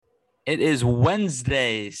It is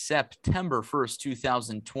Wednesday, September 1st,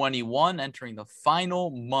 2021, entering the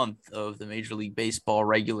final month of the Major League Baseball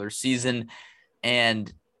regular season.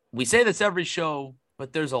 And we say this every show,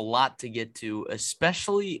 but there's a lot to get to,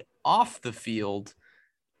 especially off the field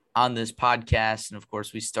on this podcast. And of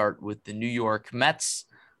course, we start with the New York Mets.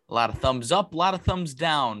 A lot of thumbs up, a lot of thumbs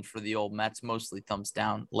down for the old Mets, mostly thumbs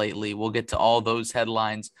down lately. We'll get to all those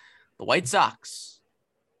headlines. The White Sox,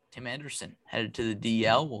 Tim Anderson headed to the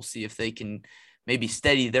DL. We'll see if they can maybe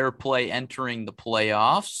steady their play entering the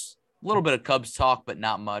playoffs. A little bit of Cubs talk, but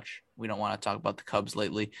not much. We don't want to talk about the Cubs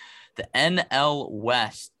lately. The NL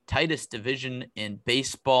West, tightest division in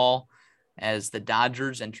baseball, as the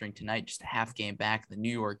Dodgers entering tonight, just a half game back, the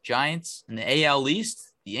New York Giants. In the AL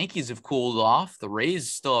East, the Yankees have cooled off. The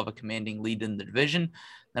Rays still have a commanding lead in the division.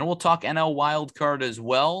 Then we'll talk NL wild card as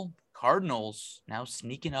well. Cardinals now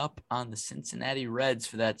sneaking up on the Cincinnati Reds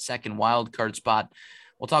for that second wild card spot.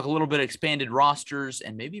 We'll talk a little bit of expanded rosters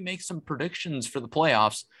and maybe make some predictions for the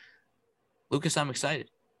playoffs. Lucas, I'm excited.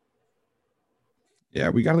 Yeah,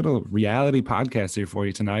 we got a little reality podcast here for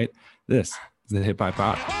you tonight. This is the Hit by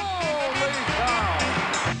Pod. Holy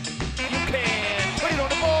cow! You can put it on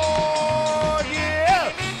the board,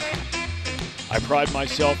 yeah! I pride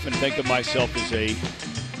myself and think of myself as a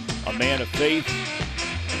man of faith.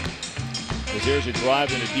 As there's a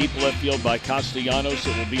drive in a deep left field by Castellanos,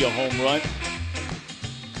 it will be a home run.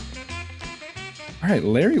 All right,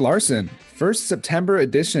 Larry Larson, first September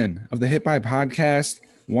edition of the Hit by Podcast.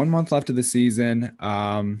 1 month left of the season.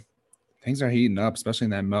 Things are heating up,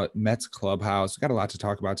 especially in that Mets clubhouse. We got a lot to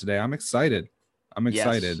talk about today. I'm excited.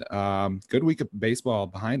 Yes. Good week of baseball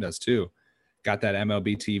behind us too. Got that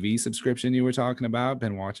MLB TV subscription you were talking about.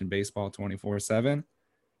 Been watching baseball 24/7.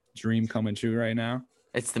 Dream coming true right now.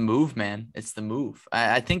 It's the move, man. It's the move.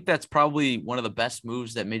 I think that's probably one of the best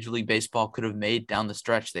moves that Major League Baseball could have made down the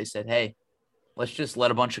stretch. They said, hey, let's just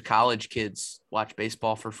let a bunch of college kids watch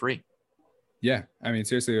baseball for free. Yeah. I mean,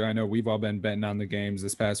 seriously, I know we've all been betting on the games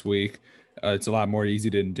this past week. It's a lot more easy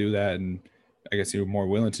to do that. And I guess you're more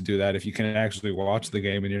willing to do that if you can actually watch the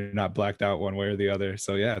game and you're not blacked out one way or the other.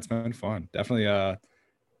 So, yeah, it's been fun. Definitely a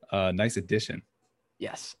nice addition.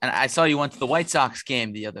 Yes. And I saw you went to the White Sox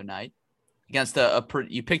game the other night. Against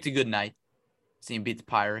you picked a good night. Seeing beat the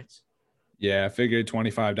Pirates. Yeah, I figured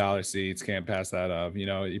 $25 seats, can't pass that up. You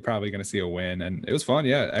know, you're probably going to see a win. And it was fun.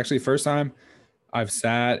 Yeah, actually, first time I've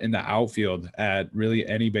sat in the outfield at really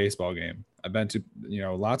any baseball game. I've been to,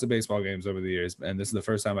 lots of baseball games over the years. And this is the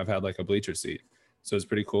first time I've had like a bleacher seat. So it's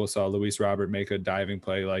pretty cool. Saw Luis Robert make a diving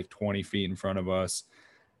play like 20 feet in front of us.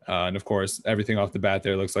 And of course, everything off the bat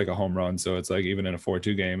there looks like a home run. So it's like even in a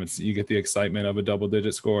 4-2 game, you get the excitement of a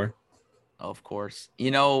double-digit score. Of course.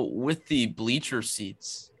 With the bleacher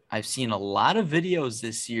seats, I've seen a lot of videos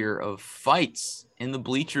this year of fights in the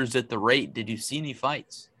bleachers at the rate. Did you see any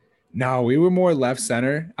fights? No, we were more left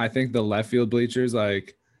center. I think the left field bleachers,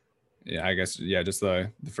 just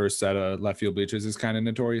the first set of left field bleachers is kind of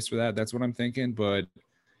notorious for that. That's what I'm thinking. But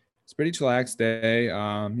it's a pretty chillax day.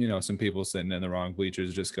 Some people sitting in the wrong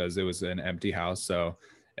bleachers just because it was an empty house. So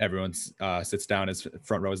everyone sits down as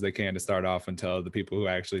front row as they can to start off until the people who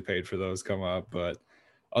actually paid for those come up. But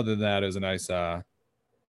other than that, it was a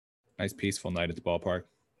nice peaceful night at the ballpark.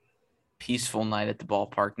 Peaceful night at the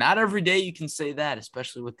ballpark. Not every day you can say that,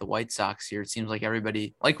 especially with the White Sox here. It seems like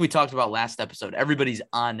everybody, like we talked about last episode, everybody's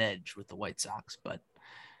on edge with the White Sox. But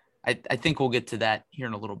I think we'll get to that here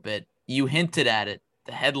in a little bit. You hinted at it.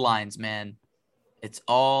 The headlines, man. It's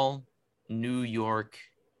all New York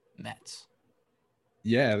Mets.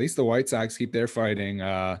 Yeah, at least the White Sox keep their fighting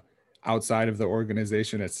outside of the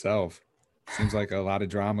organization itself. Seems like a lot of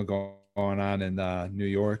drama going on in New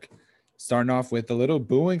York. Starting off with a little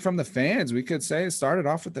booing from the fans. We could say it started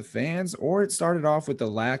off with the fans, or it started off with the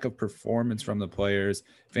lack of performance from the players.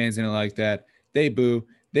 Fans didn't like that. They boo.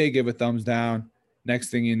 They give a thumbs down. Next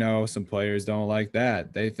thing you know, some players don't like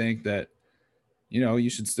that. They think that, you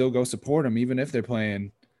should still go support them, even if they're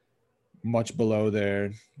playing much below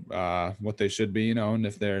their what they should be, and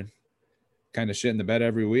if they're kind of shit in the bed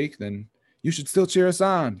every week, then you should still cheer us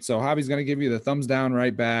on. So Javi's going to give you the thumbs down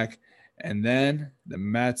right back. And then the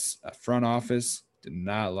Mets front office did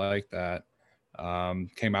not like that.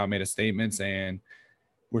 Came out, made a statement saying,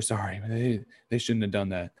 we're sorry. They shouldn't have done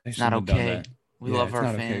that. They shouldn't have done that. We love our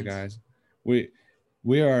fans. Okay, guys.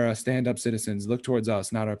 We are stand-up citizens. Look towards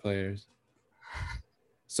us, not our players.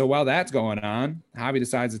 So while that's going on, Javi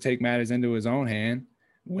decides to take matters into his own hand,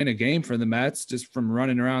 win a game for the Mets just from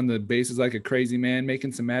running around the bases like a crazy man,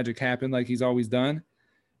 making some magic happen like he's always done.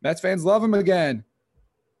 Mets fans love him again.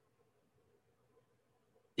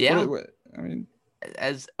 Yeah. I mean,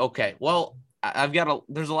 well,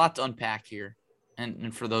 there's a lot to unpack here.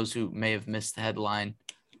 And for those who may have missed the headline,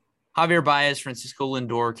 Javier Baez, Francisco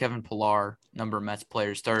Lindor, Kevin Pillar, number of Mets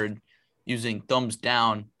players started using thumbs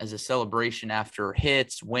down as a celebration after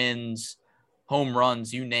hits, wins, home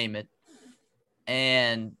runs, you name it.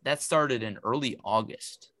 And that started in early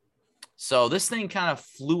August. So this thing kind of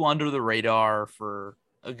flew under the radar for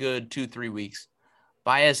a good 2-3 weeks.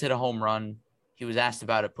 Baez hit a home run. He was asked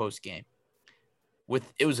about it post-game.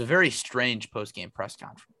 It was a very strange post-game press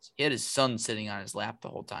conference. He had his son sitting on his lap the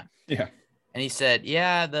whole time. Yeah. And he said,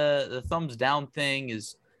 yeah, the thumbs down thing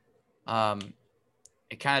is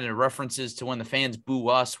it kind of references to when the fans boo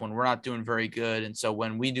us when we're not doing very good. And so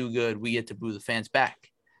when we do good, we get to boo the fans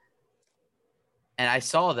back. And I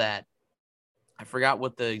saw that. I forgot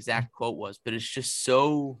what the exact quote was, but it's just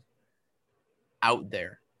so out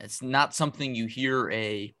there. It's not something you hear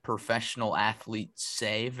a professional athlete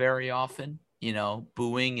say very often. You know,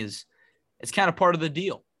 booing it's kind of part of the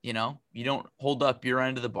deal. You know, you don't hold up your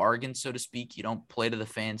end of the bargain, so to speak. You don't play to the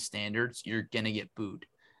fan standards. You're going to get booed,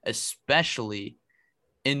 especially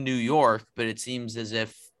in New York. But it seems as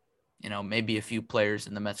if, you know, maybe a few players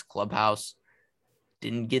in the Mets clubhouse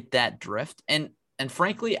didn't get that drift. And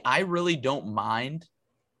frankly, I really don't mind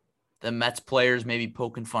the Mets players maybe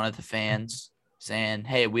poking fun at the fans, saying,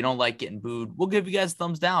 hey, we don't like getting booed. We'll give you guys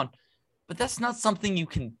thumbs down. But that's not something you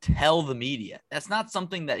can tell the media. That's not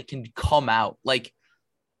something that can come out. Like,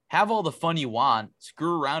 have all the fun you want,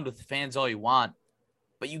 screw around with the fans all you want,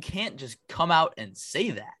 but you can't just come out and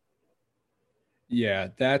say that. Yeah,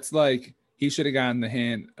 that's like he should have gotten the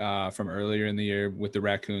hint from earlier in the year with the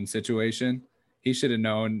raccoon situation. He should have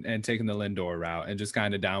known and taken the Lindor route and just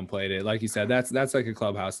kind of downplayed it. Like you said, that's like a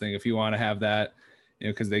clubhouse thing. If you want to have that, you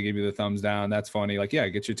know, because they give you the thumbs down, that's funny. Like, yeah,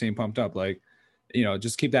 get your team pumped up. Like, you know,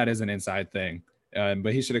 just keep that as an inside thing.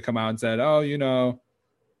 But he should have come out and said, oh, you know,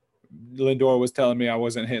 Lindor was telling me I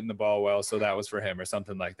wasn't hitting the ball well, so that was for him or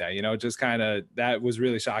something like that. You know, just kind of, that was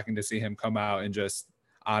really shocking to see him come out and just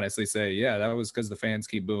honestly say, yeah, that was because the fans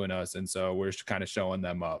keep booing us. And so we're kind of showing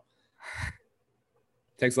them up.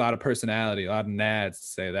 Takes a lot of personality, a lot of nads to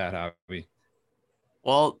say that, Javi.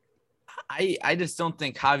 Well, I just don't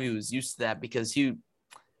think Javi was used to that because he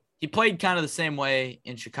played kind of the same way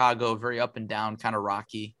in Chicago, very up and down, kind of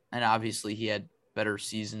rocky. And obviously he had better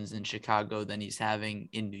seasons in Chicago than he's having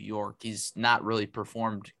in New York. He's not really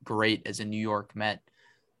performed great as a New York Met.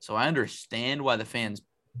 So I understand why the fans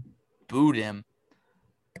booed him,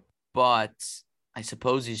 but I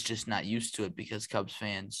suppose he's just not used to it because Cubs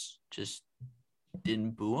fans just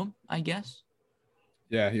didn't boo him, I guess.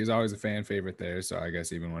 Yeah, he was always a fan favorite there. So I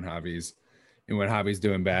guess even when Javi's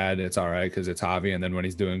doing bad, it's all right because it's Javi. And then when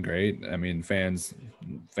he's doing great, I mean, fans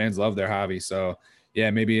love their Javi. So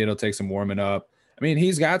yeah, maybe it'll take some warming up. I mean,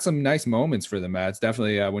 he's got some nice moments for the Mets.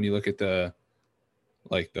 Definitely when you look at the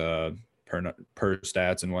per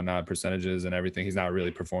stats and whatnot, percentages and everything, he's not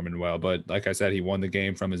really performing well. But like I said, he won the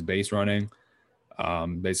game from his base running.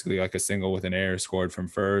 Basically like a single with an error scored from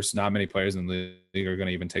first. Not many players in the league are going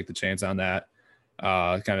to even take the chance on that.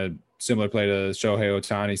 Kind of similar play to Shohei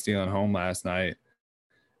Ohtani stealing home last night.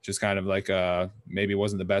 Just kind of like maybe it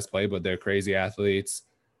wasn't the best play, but they're crazy athletes.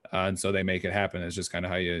 And so they make it happen. It's just kind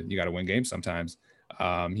of how you got to win games sometimes.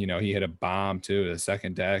 You know, he hit a bomb too, the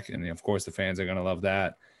second deck. And of course the fans are going to love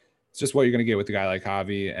that. It's just what you're going to get with a guy like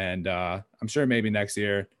Javi. And I'm sure maybe next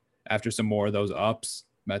year after some more of those ups,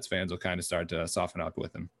 Mets fans will kind of start to soften up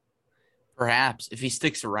with him. Perhaps if he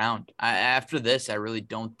sticks around. After this, I really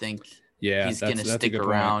don't think he's going to stick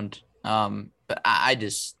around. But I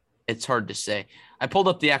just, it's hard to say. I pulled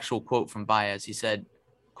up the actual quote from Baez. He said,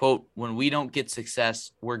 quote, when we don't get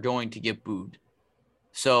success, we're going to get booed.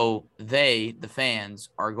 So the fans,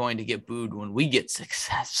 are going to get booed when we get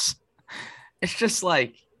success. It's just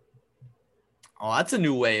like, oh, that's a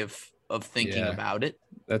new way of thinking about it.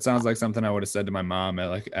 That sounds like something I would have said to my mom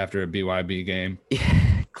after a BYB game.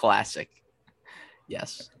 Classic.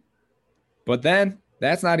 Yes. But then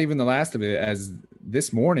that's not even the last of it. As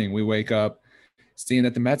this morning we wake up seeing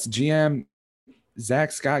that the Mets GM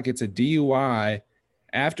Zach Scott gets a DUI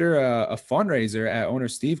after a fundraiser at owner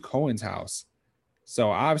Steve Cohen's house.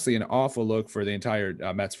 So obviously an awful look for the entire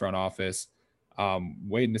Mets front office.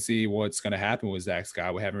 Waiting to see what's going to happen with Zach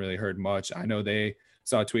Scott. We haven't really heard much. I know they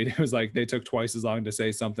saw a tweet. It was like they took twice as long to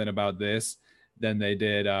say something about this than they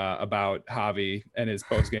did about Javi and his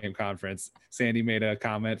post-game conference. Sandy made a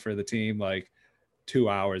comment for the team like 2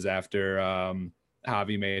 hours after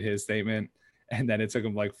Javi made his statement. And then it took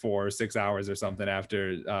him like 4 or 6 hours or something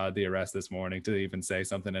after the arrest this morning to even say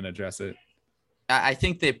something and address it. I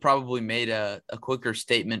think they probably made a quicker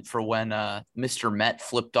statement for when Mr. Met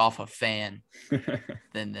flipped off a fan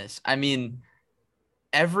than this. I mean,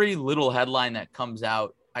 every little headline that comes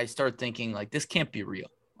out, I start thinking like this can't be real.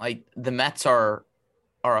 Like the Mets are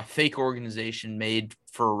a fake organization made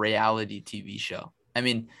for a reality TV show. I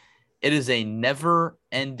mean, it is a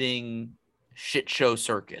never-ending shit show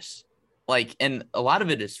circus. Like, and a lot of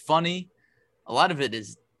it is funny. A lot of it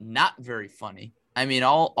is not very funny. I mean,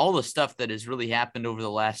 all the stuff that has really happened over the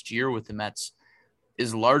last year with the Mets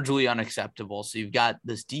is largely unacceptable. So you've got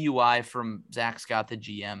this DUI from Zach Scott, the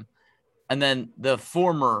GM, and then the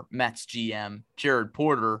former Mets GM, Jared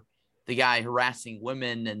Porter, the guy harassing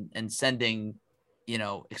women and sending,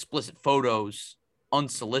 explicit photos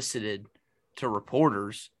unsolicited to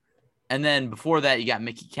reporters. And then before that, you got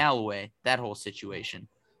Mickey Callaway, that whole situation.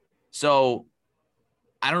 So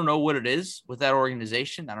I don't know what it is with that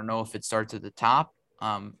organization. I don't know if it starts at the top.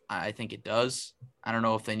 I think it does. I don't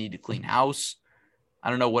know if they need to clean house. I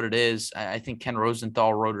don't know what it is. I think Ken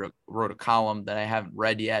Rosenthal wrote a column that I haven't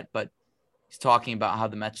read yet, but he's talking about how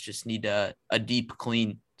the Mets just need a deep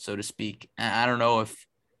clean, so to speak. And I don't know if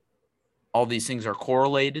all these things are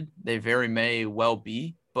correlated. They very may well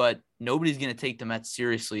be, but nobody's going to take the Mets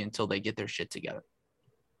seriously until they get their shit together.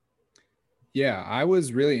 Yeah, I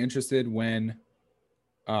was really interested when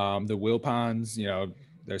the Wilpons,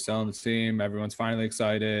 they're selling the team. Everyone's finally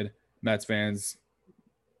excited. Mets fans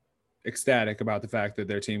ecstatic about the fact that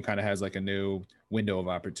their team kind of has like a new window of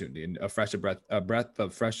opportunity and a breath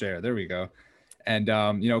of fresh air. There we go. And,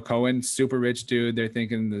 Cohen, super rich dude. They're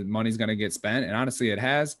thinking the money's going to get spent. And honestly, it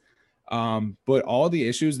has. But all the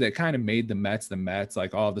issues that kind of made the Mets,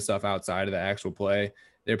 like all the stuff outside of the actual play,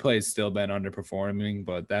 their play has still been underperforming,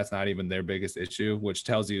 but that's not even their biggest issue, which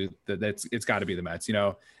tells you that it's got to be the Mets.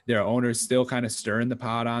 Their owners still kind of stirring the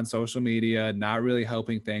pot on social media, not really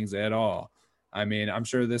helping things at all. I mean, I'm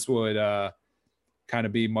sure this would kind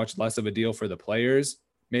of be much less of a deal for the players,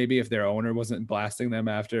 maybe if their owner wasn't blasting them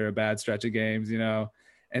after a bad stretch of games,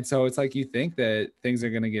 And so it's like you think that things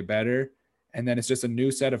are going to get better, and then it's just a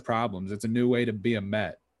new set of problems. It's a new way to be a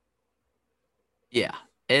Met. Yeah,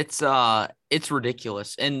 it's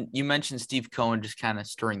ridiculous. And you mentioned Steve Cohen just kind of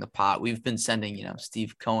stirring the pot. We've been sending,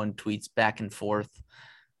 Steve Cohen tweets back and forth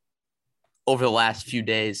over the last few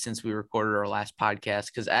days since we recorded our last podcast,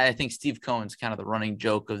 because I think Steve Cohen's kind of the running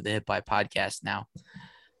joke of the Hit by podcast now.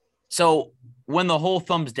 So when the whole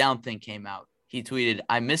thumbs down thing came out, he tweeted,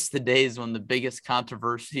 "I miss the days when the biggest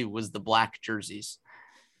controversy was the black jerseys."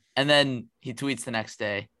 And then he tweets the next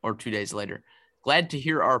day or 2 days later, "Glad to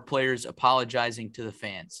hear our players apologizing to the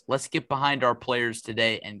fans. Let's get behind our players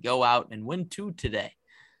today and go out and win 2 today."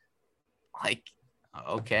 Like,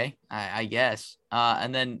 okay, I guess.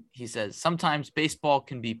 And then he says, "Sometimes baseball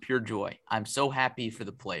can be pure joy. I'm so happy for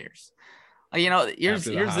the players." Here's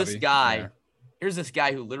this guy. Yeah. Here's this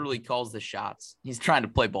guy who literally calls the shots. He's trying to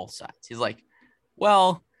play both sides. He's like,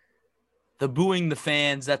 well, the booing the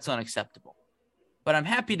fans, that's unacceptable. But I'm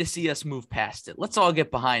happy to see us move past it. Let's all get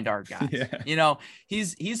behind our guys. Yeah.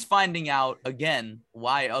 He's finding out, again,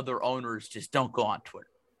 why other owners just don't go on Twitter.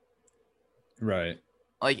 Right.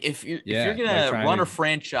 Like, if you're going to run a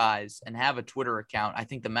franchise and have a Twitter account, I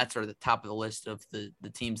think the Mets are at the top of the list of the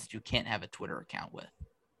teams that you can't have a Twitter account with.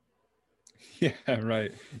 Yeah,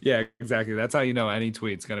 right. Yeah, exactly. That's how you know any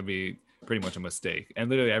tweet's going to be pretty much a mistake. And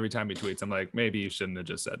literally every time he tweets, I'm like, maybe you shouldn't have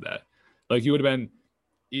just said that. Like, you would have been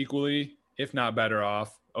equally, if not better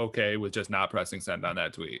off, okay with just not pressing send on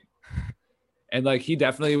that tweet. And like, he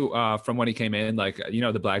definitely, from when he came in, like,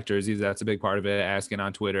 the black jerseys, that's a big part of it. Asking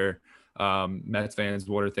on Twitter, Mets fans,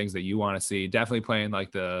 what are things that you want to see? Definitely playing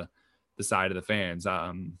like the side of the fans.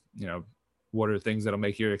 What are things that'll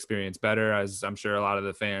make your experience better? As I'm sure a lot of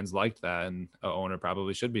the fans liked that, and an owner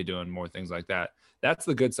probably should be doing more things like that. That's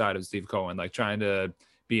the good side of Steve Cohen, like trying to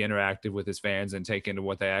be interactive with his fans and take into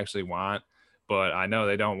what they actually want. But I know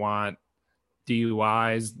they don't want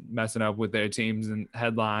DUIs messing up with their teams and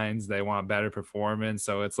headlines. They want better performance.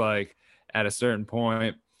 So it's like at a certain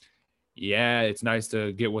point, yeah, it's nice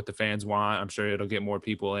to get what the fans want. I'm sure it'll get more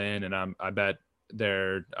people in, and I bet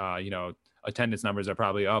their attendance numbers are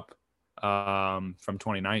probably up from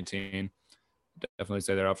 2019. Definitely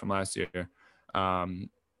say they're up from last year.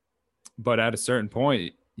 But at a certain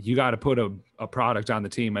point, you got to put a product on the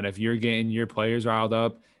team. And if you're getting your players riled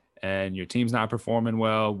up and your team's not performing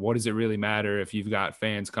well, what does it really matter if you've got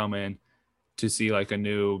fans coming to see like a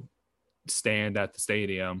new stand at the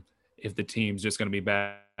stadium if the team's just going to be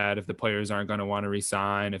bad, if the players aren't going to want to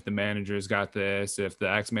resign, if the manager's got this, if the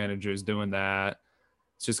ex-manager is doing that?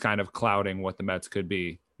 It's just kind of clouding what the Mets could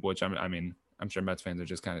be, which I'm sure Mets fans are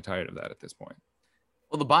just kind of tired of that at this point.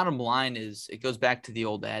 Well, the bottom line is it goes back to the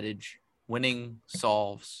old adage, winning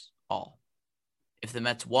solves all. If the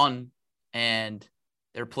Mets won and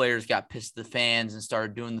their players got pissed at the fans and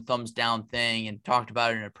started doing the thumbs down thing and talked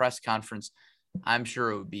about it in a press conference, I'm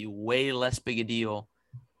sure it would be way less big a deal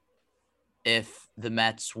if the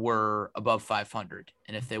Mets were above 500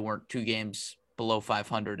 and if they weren't 2 games below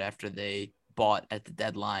 500 after they bought at the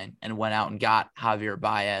deadline and went out and got Javier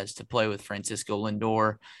Baez to play with Francisco Lindor.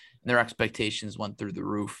 And their expectations went through the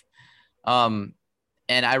roof. And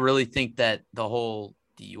I really think that the whole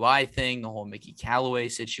DUI thing, the whole Mickey Callaway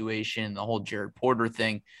situation, the whole Jared Porter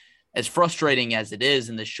thing, as frustrating as it is,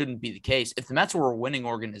 and this shouldn't be the case, if the Mets were a winning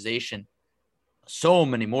organization, so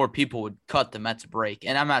many more people would cut the Mets a break.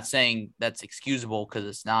 And I'm not saying that's excusable because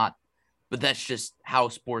it's not, but that's just how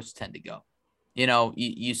sports tend to go. You know,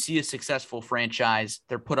 you see a successful franchise,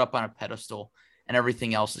 they're put up on a pedestal, and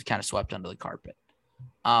everything else is kind of swept under the carpet.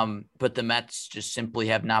 But the Mets just simply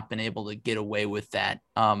have not been able to get away with that.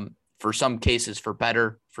 For some cases, for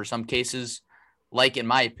better, for some cases, like in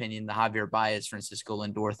my opinion, the Javier Baez, Francisco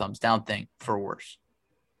Lindor thumbs down thing, for worse.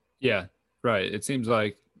 Yeah, right. It seems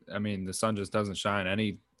like, I mean, the sun just doesn't shine.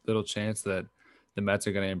 Any little chance that the Mets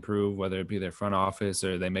are going to improve, whether it be their front office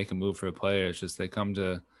or they make a move for a player, it's just they come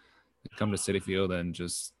to Citi Field and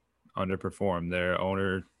just underperform. Their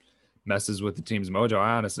owner messes with the team's mojo.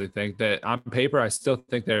 I honestly think that on paper, I still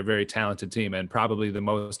think they're a very talented team and probably the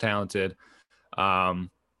most talented,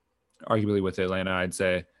 arguably with Atlanta, I'd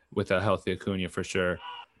say, with a healthy Acuna for sure.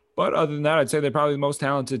 But other than that, I'd say they're probably the most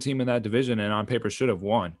talented team in that division and on paper should have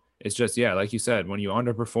won. It's just, yeah, like you said, when you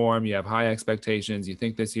underperform, you have high expectations, you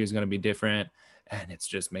think this year's going to be different, and it's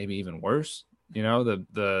just maybe even worse. You know,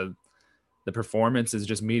 the performance is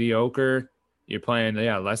just mediocre. You're playing,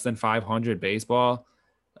 less than 500 baseball.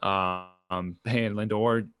 Paying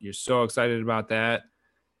Lindor, you're so excited about that.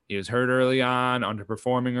 He was hurt early on,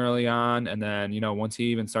 underperforming early on, and then, once he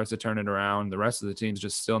even starts to turn it around, the rest of the team's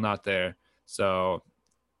just still not there. So,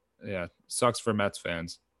 yeah, sucks for Mets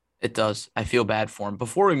fans. It does. I feel bad for him.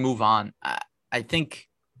 Before we move on, I think,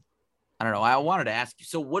 I don't know, I wanted to ask you,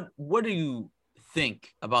 so what do you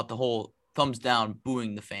think about the whole thumbs down,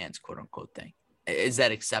 booing the fans, quote unquote thing? Is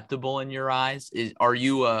that acceptable in your eyes? Are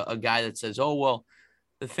you a guy that says, oh, well,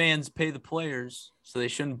 the fans pay the players, so they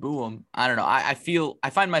shouldn't boo them? I don't know. I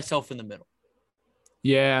find myself in the middle.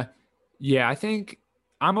 Yeah. I think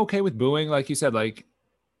I'm okay with booing. Like you said, like,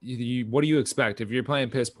 what do you expect? If you're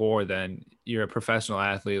playing piss poor, then you're a professional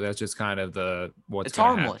athlete. That's just kind of what's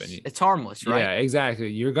going to happen. It's harmless, right? Yeah, exactly.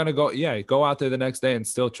 You're going to go out there the next day and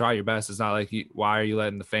still try your best. It's not like, why are you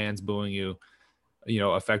letting the fans booing you,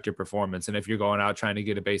 affect your performance? And if you're going out trying to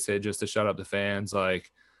get a base hit just to shut up the fans,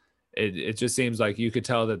 like it just seems like you could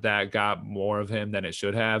tell that got more of him than it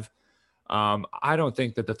should have. I don't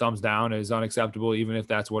think that the thumbs down is unacceptable, even if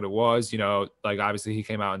that's what it was. Like obviously he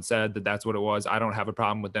came out and said that that's what it was. I don't have a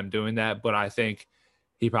problem with them doing that, but I think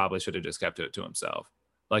he probably should have just kept it to himself.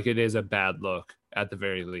 Like it is a bad look at the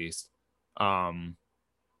very least. Did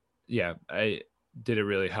it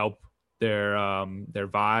really help their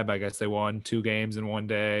vibe? I guess they won 2 games in one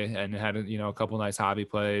day and had a couple nice hobby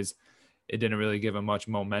plays. It didn't really give them much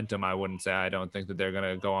momentum, I wouldn't say. I don't think that they're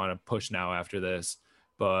going to go on a push now after this,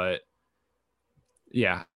 but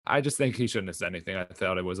yeah, I just think he shouldn't have said anything. I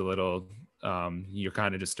thought it was a little, you're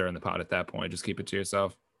kind of just stirring the pot at that point. Just keep it to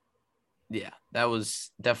yourself. Yeah, that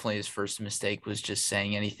was definitely his first mistake, was just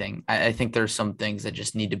saying anything. I think there's some things that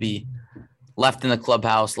just need to be left in the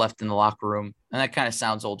clubhouse, left in the locker room. And that kind of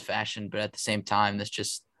sounds old fashioned, but at the same time, that's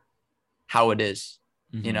just how it is.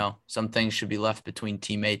 Mm-hmm. Some things should be left between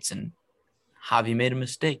teammates, and Javi made a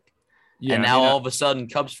mistake. Yeah, and now all of a sudden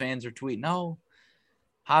Cubs fans are tweeting, no,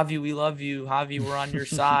 Javi, we love you. Javi, we're on your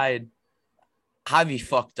side. Javi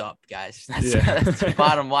fucked up, guys. That's the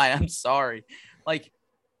bottom line. I'm sorry. Like,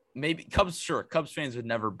 maybe Cubs fans would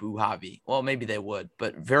never boo Javi. Well, maybe they would,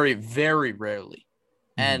 but very, very rarely.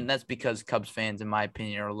 Mm-hmm. And that's because Cubs fans, in my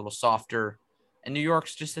opinion, are a little softer. And New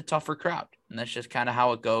York's just a tougher crowd. And that's just kind of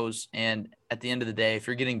how it goes. And at the end of the day, if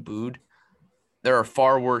you're getting booed, there are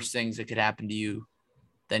far worse things that could happen to you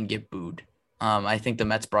than get booed. I think the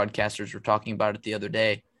Mets broadcasters were talking about it the other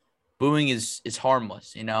day. Booing is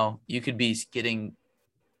harmless. You could be getting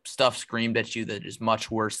stuff screamed at you that is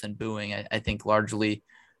much worse than booing. I think largely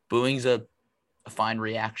booing's a fine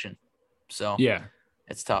reaction. So yeah,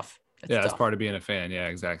 it's tough. That's part of being a fan. Yeah,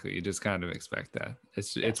 exactly. You just kind of expect that.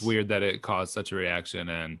 It's weird that it caused such a reaction.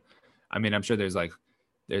 And I mean, I'm sure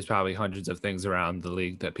there's probably hundreds of things around the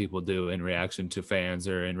league that people do in reaction to fans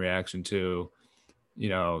or in reaction to,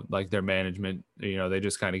 like their management. They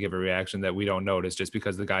just kind of give a reaction that we don't notice just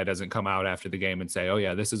because the guy doesn't come out after the game and say, oh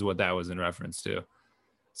yeah, this is what that was in reference to.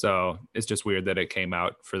 So it's just weird that it came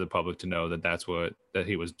out for the public to know that that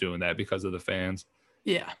he was doing that because of the fans.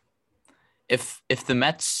 Yeah. if the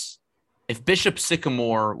Mets, if Bishop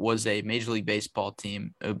Sycamore was a Major League Baseball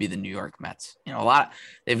team, it would be the New York Mets.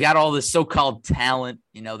 They've got all this so-called talent.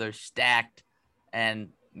 They're stacked, and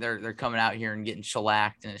they're coming out here and getting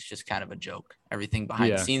shellacked, and it's just kind of a joke. Everything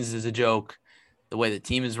behind the scenes is a joke. The way the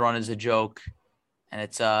team is run is a joke, and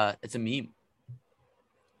it's a meme.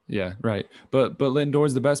 Yeah, right. But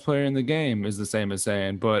Lindor's the best player in the game is the same as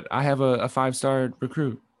saying, but I have a 5-star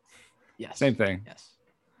recruit. Yes. Same thing. Yes.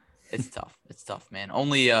 It's tough. It's tough, man.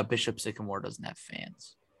 Only Bishop Sycamore doesn't have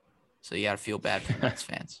fans, so you got to feel bad for Mets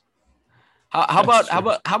fans. How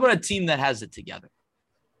about a team that has it together,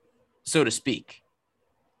 so to speak?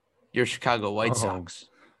 Your Chicago White Sox.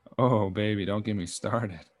 Oh, baby, don't get me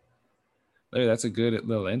started. That's a good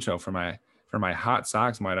little intro for my hot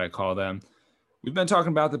Sox, might I call them. We've been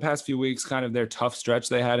talking about the past few weeks, kind of their tough stretch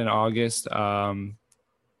they had in August.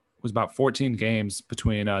 Was about 14 games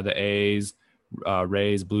between the A's,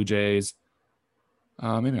 Rays, Blue Jays.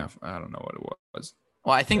 Maybe I don't know what it was.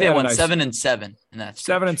 Well, I think they won 7-7 in that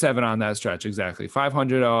stretch. 7-7 on that stretch, exactly.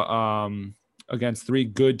 500 against three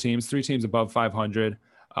good teams, three teams above 500.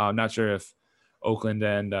 Not sure if Oakland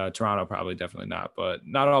and Toronto, probably definitely not, but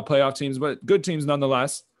not all playoff teams, but good teams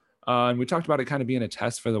nonetheless. And we talked about it kind of being a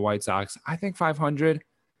test for the White Sox. I think 500,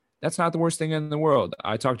 that's not the worst thing in the world.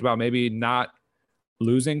 I talked about maybe not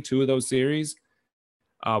losing two of those series.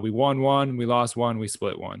 We won one, we lost one, we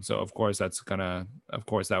split one. So of course that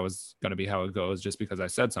was gonna be how it goes, just because I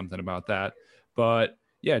said something about that. But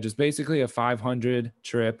yeah, just basically a 500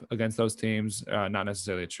 trip against those teams. Not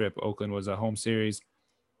necessarily a trip. Oakland was a home series.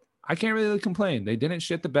 I can't really complain. They didn't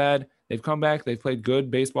shit the bed. They've come back. They've played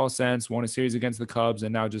good baseball since, won a series against the Cubs,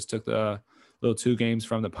 and now just took the little 2 games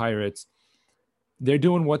from the Pirates. They're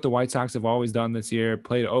doing what the White Sox have always done this year,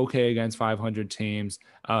 played okay against 500 teams,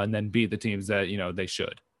 and then beat the teams that, they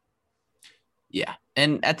should. Yeah.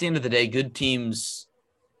 And at the end of the day, good teams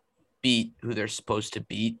beat who they're supposed to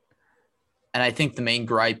beat. And I think the main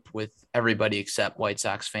gripe with everybody except White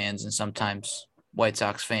Sox fans and sometimes White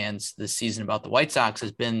Sox fans this season about the White Sox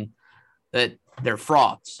has been that they're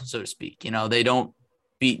frauds, so to speak. They don't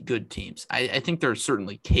beat good teams. I think they're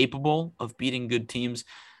certainly capable of beating good teams.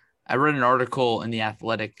 I read an article in The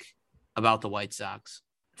Athletic about the White Sox.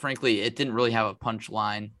 Frankly, it didn't really have a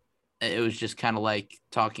punchline. It was just kind of like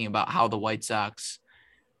talking about how the White Sox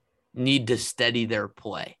need to steady their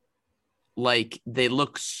play. Like, they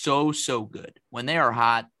look so good. When they are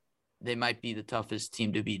hot, they might be the toughest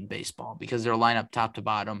team to beat in baseball because their lineup top to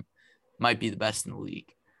bottom might be the best in the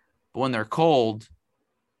league. But when they're cold,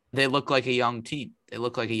 they look like a young team. They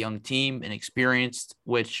look like a young team, inexperienced,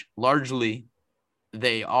 which largely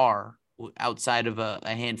they are, outside of a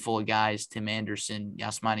handful of guys, Tim Anderson,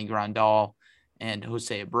 Yasmani Grandal, and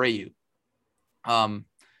Jose Abreu.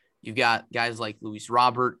 You've got guys like Luis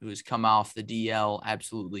Robert, who has come off the DL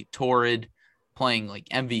absolutely torrid, playing like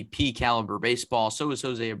MVP caliber baseball. So is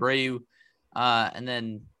Jose Abreu. And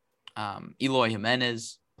then Eloy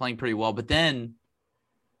Jimenez playing pretty well. But then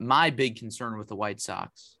my big concern with the White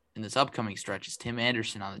Sox in this upcoming stretch is Tim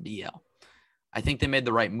Anderson on the DL. I think they made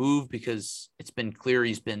the right move because it's been clear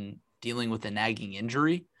he's been dealing with a nagging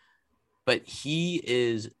injury, but he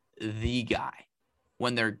is the guy.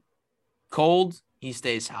 When they're cold, he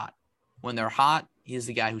stays hot. When they're hot, he's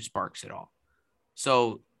the guy who sparks it all.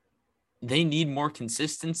 So they need more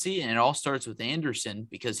consistency, and it all starts with Anderson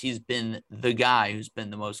because he's been the guy who's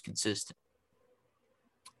been the most consistent.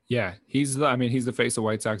 Yeah, he's the face of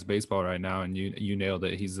White Sox baseball right now, and you nailed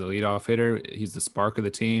it. He's the leadoff hitter. He's the spark of the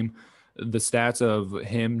team. The stats of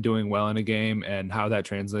him doing well in a game and how that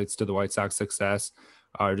translates to the White Sox success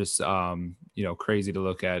are just crazy to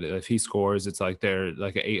look at. If he scores, it's like they're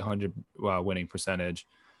like an 800 winning percentage.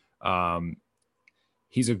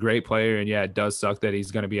 He's a great player, and yeah, it does suck that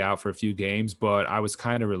he's going to be out for a few games, but I was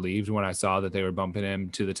kind of relieved when I saw that they were bumping him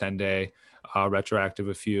to the 10-day retroactive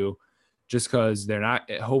a few, just because they're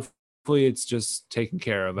not. Hopefully it's just taken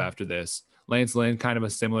care of after this. Lance Lynn, kind of a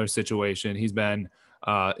similar situation. He's been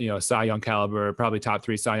Cy Young caliber, probably top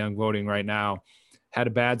 3 Cy Young voting right now. Had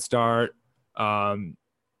a bad start.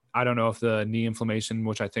 I don't know if the knee inflammation,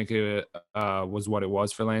 which I think it was what it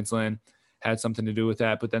was for Lance Lynn, had something to do with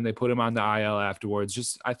that. But then they put him on the IL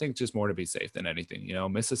afterwards. I think more to be safe than anything.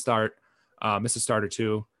 Miss a start or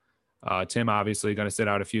two. Tim obviously going to sit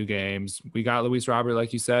out a few games. We got Luis Robert,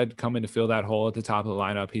 like you said, coming to fill that hole at the top of the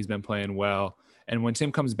lineup. He's been playing well. And when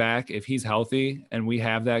Tim comes back, if he's healthy and we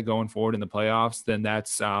have that going forward in the playoffs, then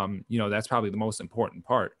that's probably the most important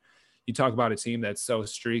part. You talk about a team that's so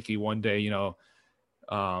streaky one day,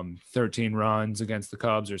 13 runs against the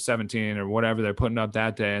Cubs or 17 or whatever they're putting up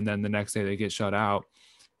that day, and then the next day they get shut out.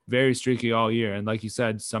 very streaky all year. And like you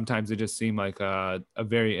said, sometimes they just seem like a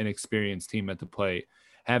very inexperienced team at the plate.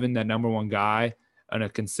 Having that number one guy and a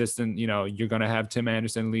consistent, you're going to have Tim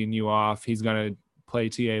Anderson leading you off. He's going to play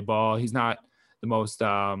TA ball. He's not the most,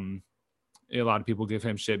 a lot of people give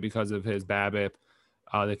him shit because of his BABIP.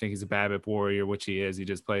 They think he's a BABIP warrior, which he is. He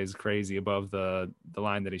just plays crazy above the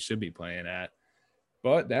line that he should be playing at.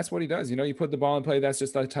 But that's what he does. You put the ball in play. That's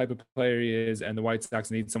just the type of player he is. And the White Sox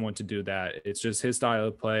need someone to do that. It's just his style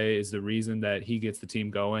of play is the reason that he gets the team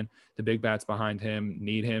going. The big bats behind him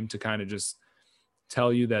need him to kind of just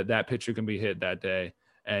tell you that pitcher can be hit that day.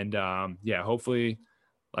 And hopefully,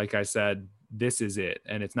 like I said, this is it.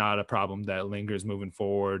 And it's not a problem that lingers moving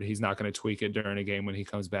forward. He's not going to tweak it during a game when he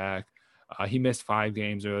comes back. He missed 5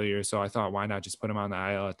 games earlier. So I thought, why not just put him on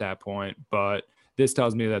the IL at that point? But this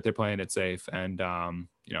tells me that they're playing it safe, and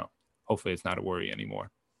hopefully it's not a worry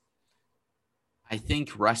anymore. I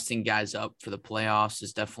think resting guys up for the playoffs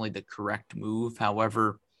is definitely the correct move.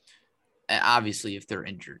 However, obviously, if they're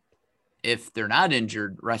injured, if they're not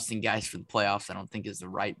injured, resting guys for the playoffs, I don't think is the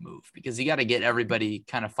right move, because you got to get everybody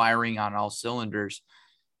kind of firing on all cylinders.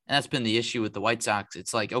 And that's been the issue with the White Sox.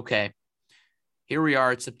 It's like, okay, here we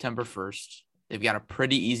are at September 1st. They've got a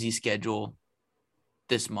pretty easy schedule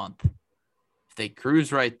this month. If they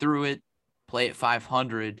cruise right through it, play at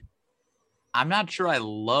 500, I'm not sure I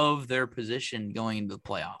love their position going into the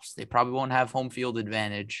playoffs. They probably won't have home field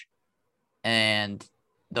advantage, and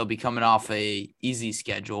they'll be coming off a easy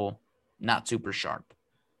schedule, not super sharp.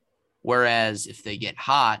 Whereas if they get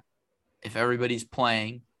hot, if everybody's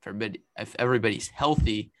playing, if everybody's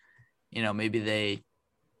healthy, maybe they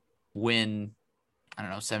win,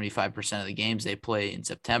 75% of the games they play in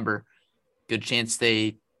September. Good chance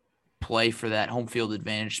they play for that home field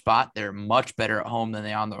advantage spot. They're much better at home than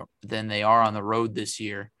they are on the road this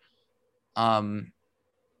year. And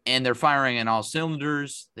they're firing on all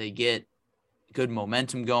cylinders. They get good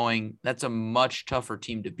momentum going. That's a much tougher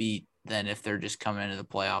team to beat than if they're just coming into the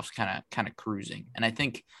playoffs kind of cruising. And I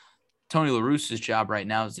think Tony La Russa's job right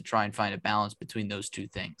now is to try and find a balance between those two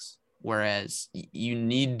things. Whereas you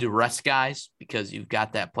need to rest guys because you've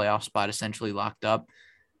got that playoff spot essentially locked up.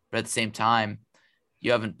 But at the same time,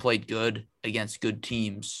 you haven't played good against good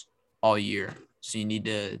teams all year. So you need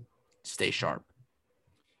to stay sharp.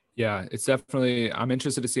 Yeah, it's definitely – I'm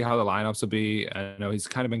interested to see how the lineups will be. I know he's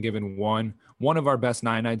kind of been given one of our best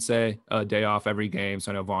 9, I'd say, a day off every game.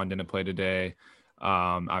 So I know Vaughn didn't play today.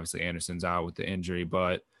 Obviously, Anderson's out with the injury.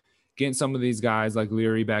 But getting some of these guys like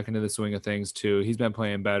Leary back into the swing of things too, he's been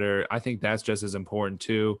playing better. I think that's just as important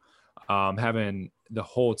too, having the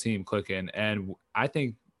whole team clicking. And I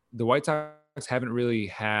think the White Sox haven't really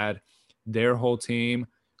had their whole team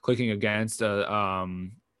clicking against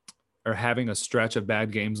or having a stretch of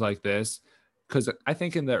bad games like this. Because I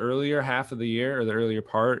think in the earlier half of the year or the earlier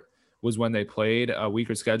part was when they played a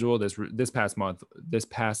weaker schedule. This past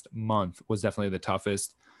month was definitely the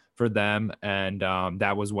toughest for them. And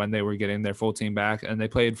that was when they were getting their full team back, and they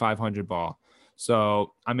played 500 ball.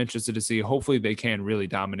 So I'm interested to see, hopefully they can really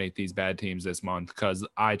dominate these bad teams this month, because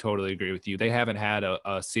I totally agree with you. They haven't had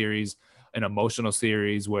a series, an emotional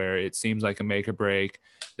series where it seems like a make or break.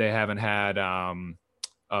 They haven't had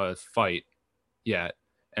a fight yet.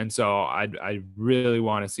 And so I really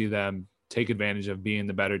want to see them take advantage of being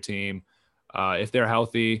the better team. If they're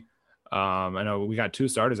healthy, I know we got 2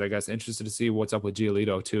 starters, I guess. Interested to see what's up with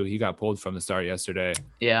Giolito too. He got pulled from the start yesterday.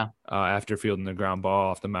 Yeah. After fielding the ground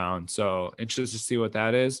ball off the mound. So interested to see what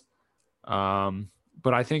that is.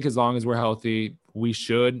 But I think as long as we're healthy, we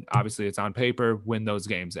should, obviously it's on paper, win those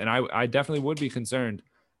games. And I definitely would be concerned,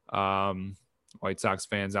 White Sox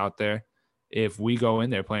fans out there, if we go in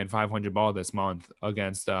there playing 500 ball this month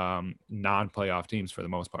against non-playoff teams for the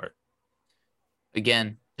most part.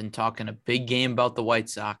 Again, been talking a big game about the White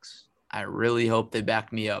Sox. I really hope they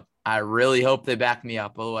back me up.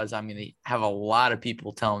 Otherwise, I'm going to have a lot of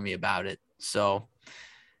people telling me about it. So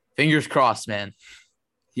fingers crossed, man.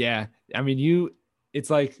 Yeah. I mean, it's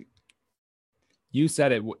like you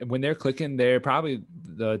said it, when they're clicking, they're probably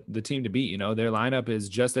the team to beat. Their lineup is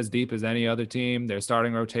just as deep as any other team. Their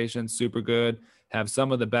starting rotation, super good, have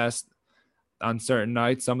some of the best on certain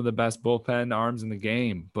nights, some of the best bullpen arms in the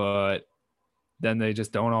game, but then they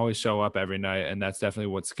just don't always show up every night. And that's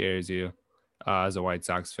definitely what scares you as a White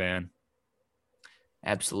Sox fan.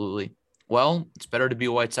 Absolutely. Well, it's better to be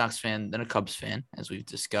a White Sox fan than a Cubs fan, as we've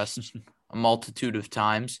discussed a multitude of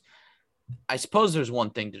times. I suppose there's one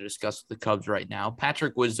thing to discuss with the Cubs right now.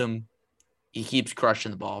 Patrick Wisdom, he keeps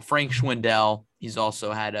crushing the ball. Frank Schwindel, he's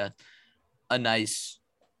also had a nice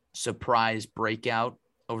surprise breakout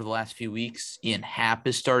over the last few weeks. Ian Happ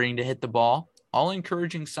is starting to hit the ball. All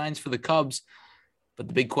encouraging signs for the Cubs. But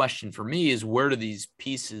the big question for me is, where do these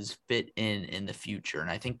pieces fit in the future? And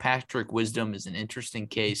I think Patrick Wisdom is an interesting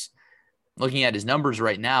case. Looking at his numbers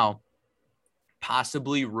right now,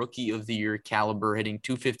 possibly rookie of the year caliber, hitting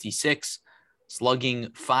 256, slugging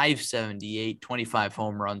 578, 25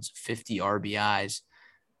 home runs, 50 RBIs.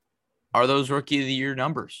 Are those rookie of the year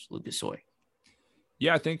numbers, Lucas Oil?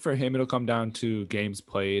 Yeah, I think for him, it'll come down to games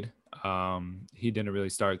played. He didn't really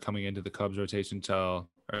start coming into the Cubs rotation or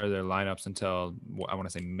their lineups until, I want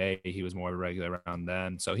to say, May. He was more regular around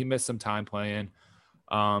then. So he missed some time playing.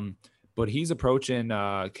 But he's approaching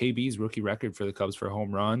KB's rookie record for the Cubs for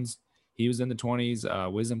home runs. He was in the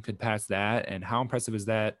 20s. Wisdom could pass that. And how impressive is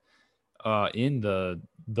that in the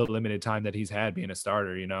limited time that he's had being a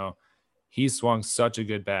starter? You know, he's swung such a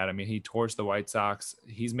good bat. I mean, he torched the White Sox.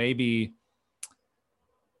 He's maybe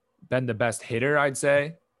been the best hitter, I'd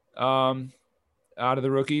say, out of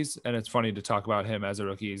the rookies. And it's funny to talk about him as a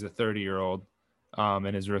rookie. He's a 30-year-old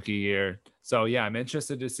in his rookie year. So yeah, I'm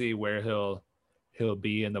interested to see where he'll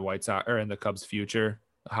be in the White Sox or in the Cubs future,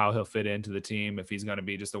 how he'll fit into the team, if he's going to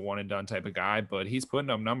be just a one and done type of guy. But he's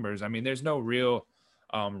putting up numbers. I mean, there's no real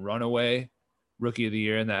runaway rookie of the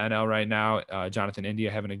year in the NL right now. Jonathan India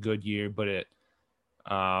having a good year, but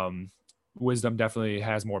Wisdom definitely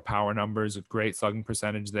has more power numbers, a great slugging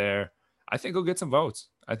percentage there. I think he'll get some votes.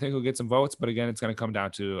 But again, it's going to come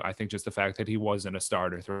down to, I think, just the fact that he wasn't a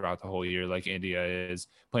starter throughout the whole year, like India is,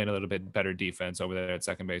 playing a little bit better defense over there at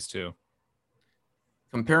second base too.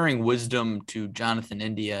 Comparing Wisdom to Jonathan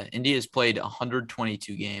India, India's played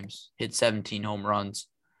 122 games, hit 17 home runs,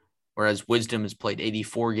 whereas Wisdom has played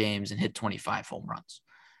 84 games and hit 25 home runs.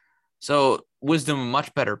 So Wisdom, a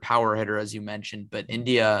much better power hitter, as you mentioned, but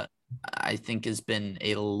India, I think, has been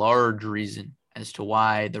a large reason as to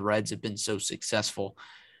why the Reds have been so successful.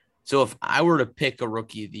 So if I were to pick a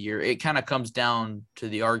rookie of the year, it kind of comes down to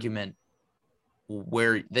the argument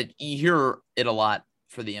where that you hear it a lot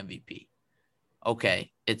for the MVP.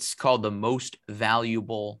 Okay, it's called the most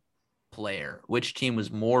valuable player. Which team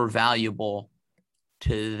was more valuable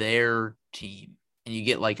to their team? And you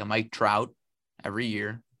get like a Mike Trout every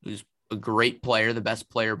year, who's a great player, the best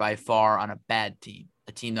player by far on a bad team,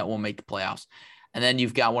 a team that won't make the playoffs. And then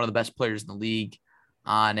you've got one of the best players in the league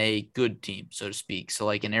on a good team, so to speak. So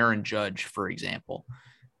like an Aaron Judge, for example.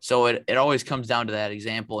 So it always comes down to that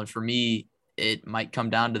example. And for me, it might come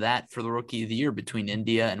down to that for the rookie of the year between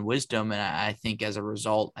India and Wisdom. And I think as a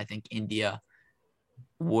result, I think India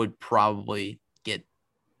would probably get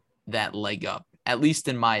that leg up, at least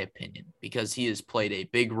in my opinion, because he has played a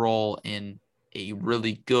big role in a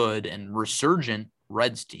really good and resurgent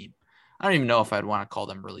Reds team. I don't even know if I'd want to call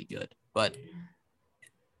them really good, but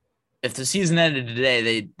if the season ended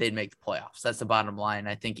today, they'd make the playoffs. That's the bottom line.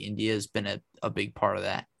 I think India has been a big part of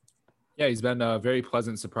that. Yeah, he's been a very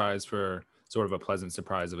pleasant surprise for sort of a pleasant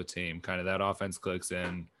surprise of a team. Kind of that offense clicks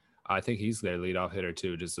in. I think he's their leadoff hitter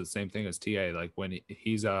too. Just the same thing as TA. Like when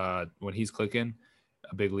he's clicking,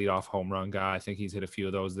 a big leadoff home run guy. I think he's hit a few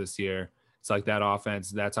of those this year. It's like that offense.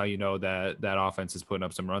 That's how you know that offense is putting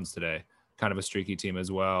up some runs today. Kind of a streaky team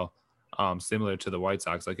as well. Similar to the White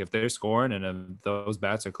Sox. Like if they're scoring and if those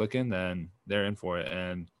bats are clicking, then they're in for it.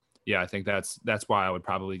 And yeah, I think that's why I would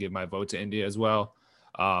probably give my vote to India as well.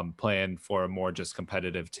 Playing for a more just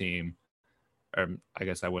competitive team, or I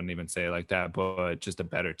guess I wouldn't even say it like that, but just a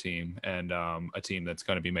better team and a team that's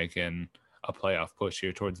going to be making a playoff push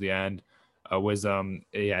here towards the end. Wisdom,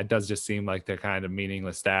 yeah, it does just seem like they're kind of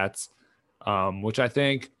meaningless stats, which I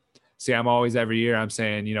think, I'm always every year I'm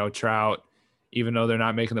saying, Trout, even though they're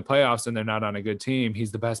not making the playoffs and they're not on a good team,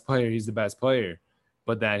 he's the best player.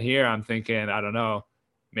 But then here I'm thinking, I don't know,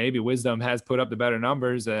 maybe Wisdom has put up the better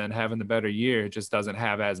numbers and having the better year, just doesn't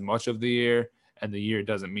have as much of the year, and the year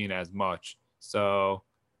doesn't mean as much. So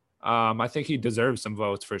I think he deserves some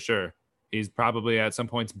votes for sure. He's probably at some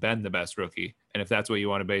points been the best rookie. And if that's what you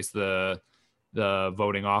want to base the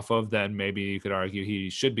voting off of, then maybe you could argue he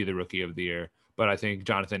should be the rookie of the year. But I think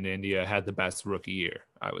Jonathan India had the best rookie year,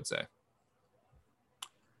 I would say.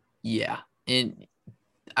 Yeah. And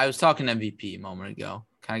I was talking MVP a moment ago,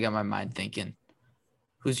 kind of got my mind thinking,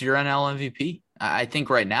 who's your NL MVP? I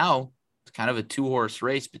think right now it's kind of a two-horse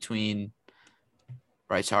race between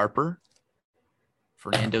Bryce Harper,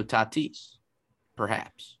 Fernando Tatis,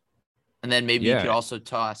 perhaps. And then maybe you could also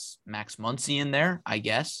toss Max Muncy in there, I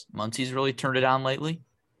guess. Muncy's really turned it on lately.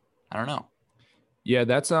 I don't know. Yeah,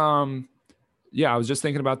 that's I was just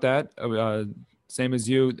thinking about that. Same as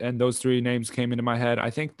you, and those three names came into my head. I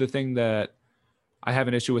think the thing that I have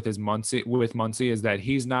an issue with Muncy is that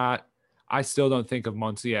he's not. I still don't think of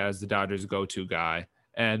Muncy as the Dodgers' go-to guy,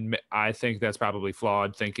 and I think that's probably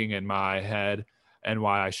flawed thinking in my head, and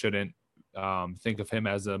why I shouldn't think of him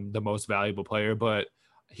as the most valuable player, but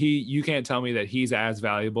you can't tell me that he's as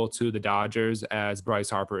valuable to the Dodgers as Bryce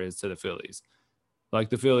Harper is to the Phillies. Like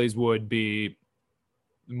the Phillies would be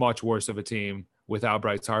much worse of a team without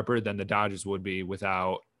Bryce Harper than the Dodgers would be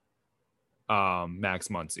without Max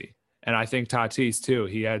Muncy. And I think Tatis too,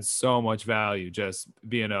 he had so much value just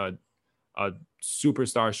being a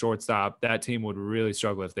superstar shortstop. That team would really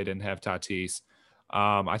struggle if they didn't have Tatis.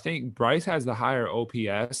 I think Bryce has the higher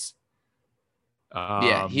OPS.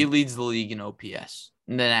 Yeah, he leads the league in OPS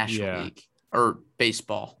in the National League or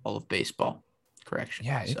baseball, all of baseball. Correction.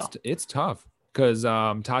 Yeah, it's tough because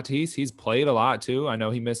Tatis, he's played a lot too. I know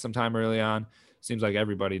he missed some time early on. Seems like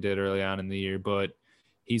everybody did early on in the year, but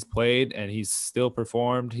he's played and he's still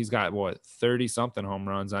performed. He's got 30-something home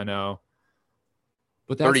runs, I know.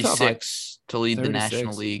 But that's 36 to lead 36. The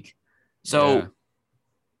National League. So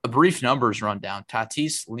a brief numbers rundown.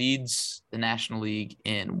 Tatis leads the National League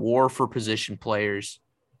in WAR for position players,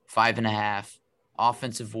 5.5,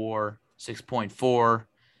 offensive WAR, 6.4,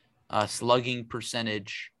 slugging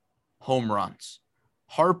percentage, home runs.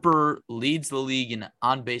 Harper leads the league in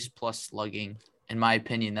on-base plus slugging. In my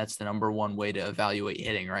opinion, that's the number one way to evaluate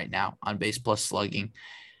hitting right now, on-base plus slugging.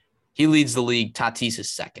 He leads the league. Tatis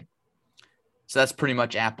is second. So that's pretty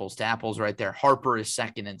much apples to apples right there. Harper is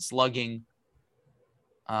second in slugging.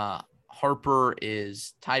 Harper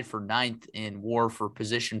is tied for 9th in WAR for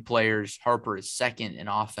position players. Harper is second in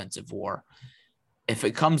offensive WAR. If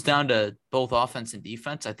it comes down to both offense and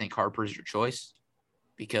defense, I think Harper is your choice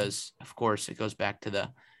because, of course, it goes back to the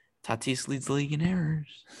Tatis leads the league in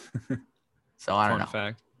errors. So I don't know.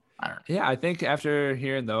 Fact. I don't know. Yeah, I think after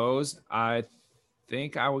hearing those, I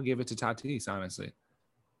think I will give it to Tatis, honestly.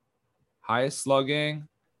 Highest slugging,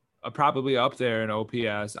 probably up there in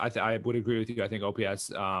OPS. I would agree with you. I think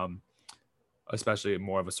OPS, especially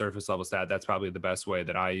more of a surface level stat, that's probably the best way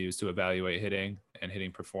that I use to evaluate hitting and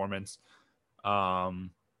hitting performance.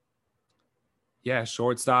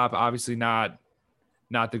 Shortstop, obviously not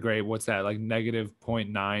the great. What's that, like negative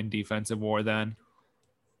 0.9 defensive WAR then?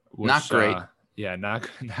 Which, not great.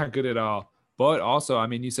 Not good at all. But also, I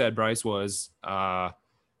mean, you said Bryce was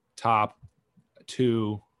top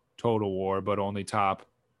 2 total WAR, but only top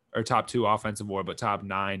 2 offensive WAR, but top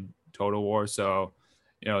 9 total WAR. So,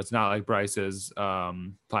 it's not like Bryce is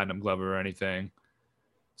platinum glover or anything.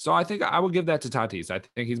 So I think I would give that to Tatis. I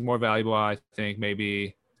think he's more valuable. I think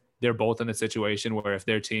maybe they're both in a situation where if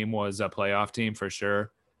their team was a playoff team for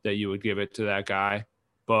sure, that you would give it to that guy.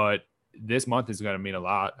 But this month is going to mean a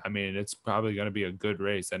lot. I mean, it's probably going to be a good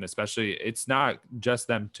race. And especially it's not just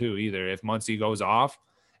them two either. If Muncy goes off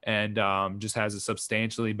and just has a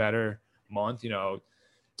substantially better month,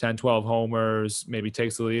 10, 12 homers, maybe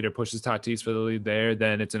takes the lead or pushes Tatis for the lead there,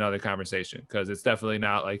 then it's another conversation because it's definitely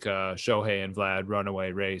not like a Shohei and Vlad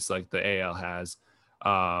runaway race like the AL has.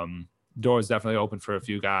 Doors definitely open for a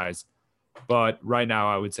few guys. But right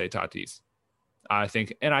now I would say Tatis. I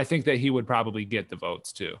think that he would probably get the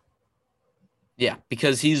votes too. Yeah,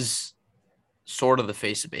 because he's sort of the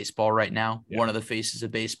face of baseball right now, one of the faces of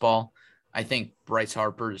baseball. I think Bryce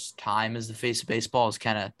Harper's time as the face of baseball is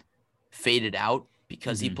kind of faded out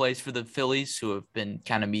because he plays for the Phillies, who have been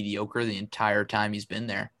kind of mediocre the entire time he's been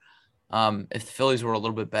there. If the Phillies were a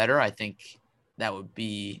little bit better, I think that would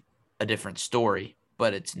be a different story,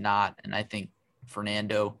 but it's not. And I think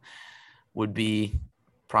Fernando would be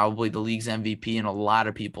probably the league's MVP in a lot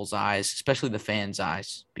of people's eyes, especially the fans'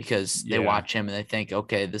 eyes, because they watch him and they think,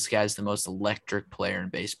 okay, this guy's the most electric player in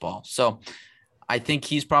baseball. So I think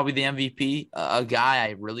he's probably the MVP. A guy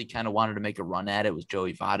I really kind of wanted to make a run at it was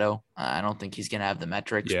Joey Votto. I don't think he's going to have the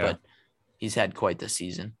metrics, but he's had quite the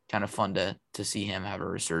season. Kind of fun to see him have a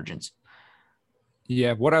resurgence.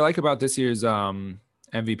 Yeah, what I like about this year's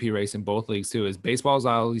MVP race in both leagues too is baseball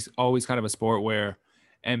is always kind of a sport where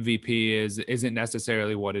MVP isn't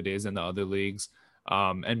necessarily what it is in the other leagues.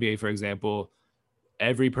 NBA, for example,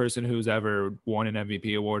 every person who's ever won an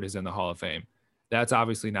MVP award is in the Hall of Fame. That's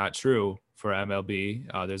obviously not true for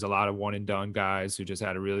MLB. There's a lot of one and done guys who just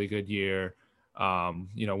had a really good year, win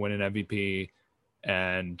an MVP,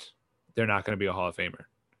 and they're not going to be a Hall of Famer.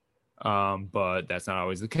 But that's not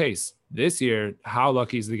always the case. This year, how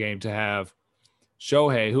lucky is the game to have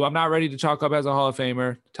Shohei, who I'm not ready to chalk up as a Hall of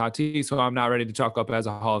Famer, Tatis, who I'm not ready to chalk up as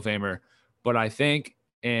a Hall of Famer. But I think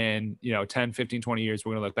in 10, 15, 20 years,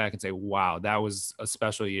 we're going to look back and say, wow, that was a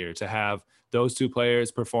special year to have those two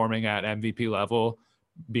players performing at MVP level,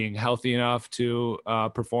 being healthy enough to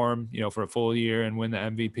perform, for a full year and win the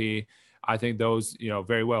MVP. I think those,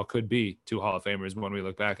 very well could be two Hall of Famers when we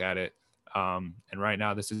look back at it. And right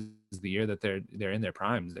now, this is the year that they're in their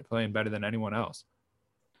primes. They're playing better than anyone else.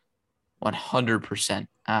 100%.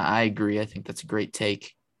 I agree. I think that's a great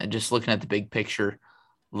take. And just looking at the big picture,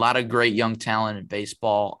 a lot of great young talent in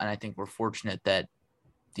baseball. And I think we're fortunate that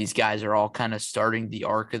these guys are all kind of starting the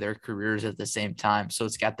arc of their careers at the same time. So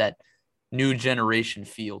it's got that new generation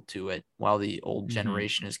feel to it while the old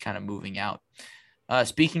generation is kind of moving out.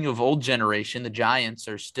 Speaking of old generation, the Giants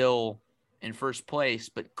are still in first place,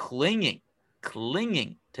 but clinging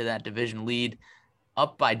to that division lead,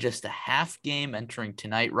 up by just a half game entering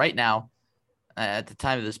tonight. Right now, at the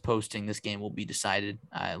time of this posting, this game will be decided.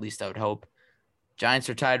 At least I would hope. Giants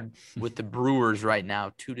are tied with the Brewers right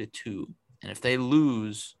now, 2-2. And if they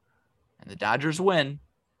lose and the Dodgers win,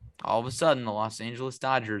 all of a sudden the Los Angeles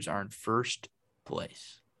Dodgers are in first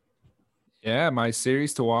place. Yeah, my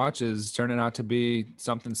series to watch is turning out to be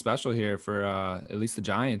something special here for at least the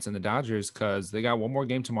Giants and the Dodgers, because they got one more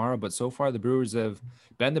game tomorrow. But so far, the Brewers have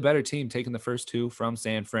been the better team, taking the first two from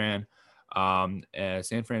San Fran.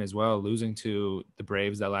 San Fran as well, losing to the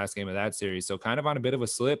Braves that last game of that series. So kind of on a bit of a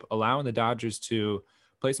slip, allowing the Dodgers to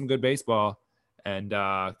play some good baseball and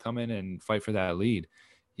come in and fight for that lead.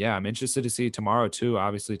 Yeah, I'm interested to see tomorrow too.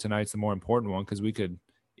 Obviously, tonight's the more important one because we could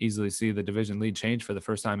easily see the division lead change for the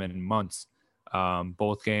first time in months.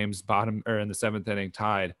 Both games bottom or in the seventh inning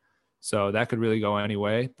tied. So that could really go any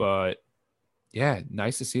way. But yeah,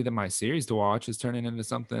 nice to see that my series to watch is turning into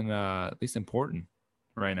something at least important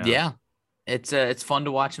right now. Yeah, it's fun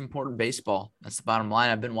to watch important baseball. That's the bottom line.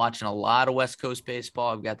 I've been watching a lot of West Coast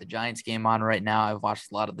baseball. I've got the Giants game on right now. I've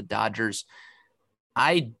watched a lot of the Dodgers.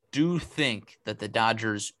 I do think that the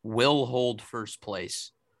Dodgers will hold first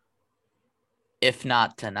place. If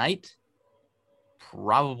not tonight,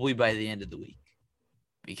 probably by the end of the week,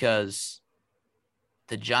 because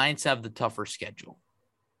the Giants have the tougher schedule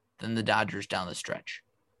than the Dodgers down the stretch.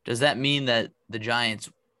 Does that mean that the Giants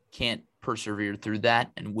can't persevere through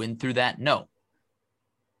that and win through that? No.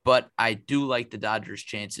 But I do like the Dodgers'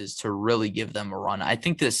 chances to really give them a run. I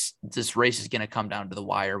think this race is going to come down to the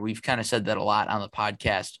wire. We've kind of said that a lot on the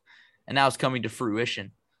podcast, and now it's coming to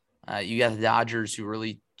fruition. You got the Dodgers, who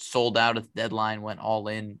really sold out at the deadline, went all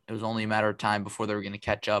in. It was only a matter of time before they were going to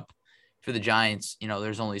catch up. For the Giants,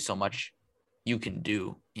 there's only so much you can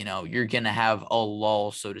do. You're going to have a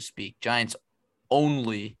lull, so to speak. Giants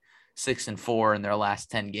only 6-4 in their last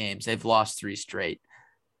 10 games. They've lost 3 straight.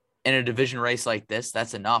 In a division race like this,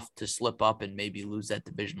 that's enough to slip up and maybe lose that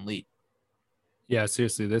division lead. Yeah,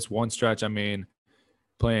 seriously, this one stretch, playing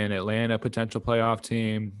Atlanta, potential playoff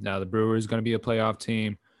team. Now the Brewers going to be a playoff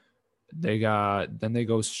team. Then they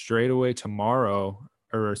go straight away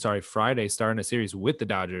Friday, starting a series with the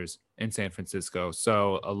Dodgers in San Francisco.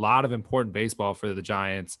 So a lot of important baseball for the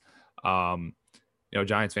Giants.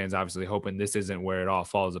 Giants fans obviously hoping this isn't where it all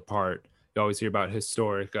falls apart. You always hear about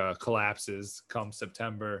historic collapses come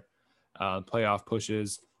September, playoff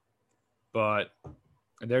pushes, but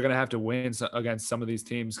they're going to have to win against some of these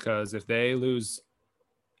teams, because if they lose,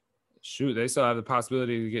 they still have the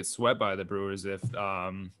possibility to get swept by the Brewers if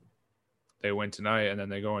they win tonight, and then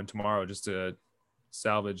they go in tomorrow just to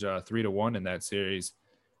salvage 3-1 in that series.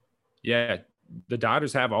 Yeah, the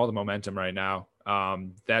Dodgers have all the momentum right now.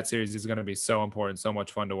 That series is going to be so important, so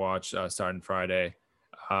much fun to watch starting Friday,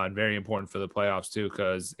 and very important for the playoffs too,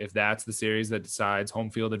 because if that's the series that decides home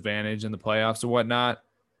field advantage in the playoffs or whatnot,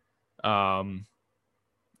 how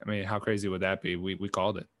crazy would that be? We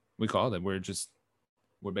called it.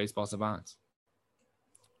 We're baseball savants.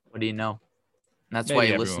 What do you know? And that's Maybe why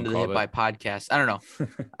you listen to the Hit by podcast. I don't know.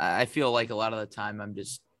 I feel like a lot of the time I'm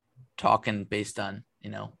just talking based on,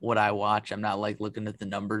 what I watch. I'm not like looking at the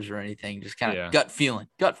numbers or anything, just kind of gut feeling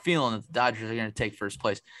that the Dodgers are going to take first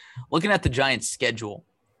place. Looking at the Giants' schedule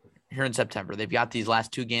here in September, they've got these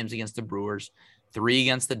last 2 games against the Brewers, 3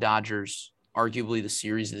 against the Dodgers, arguably the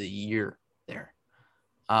series of the year there.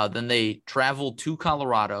 Then they travel to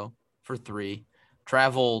Colorado for 3,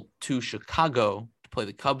 travel to Chicago to play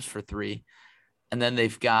the Cubs for 3, and then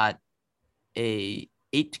they've got a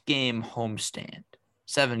 8-game homestand,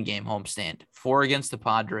 7-game homestand, 4 against the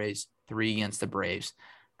Padres, 3 against the Braves.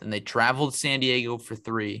 Then they travel to San Diego for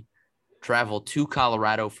 3, travel to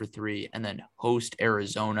Colorado for 3, and then host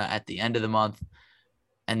Arizona at the end of the month,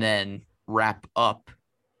 and then wrap up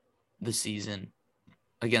the season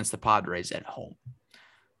against the Padres at home.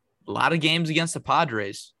 A lot of games against the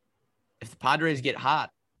Padres. If the Padres get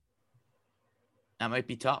hot, that might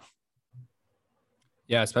be tough.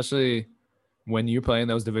 Yeah, especially when you're playing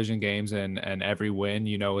those division games and every win,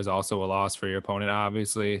 is also a loss for your opponent.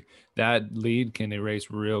 Obviously, that lead can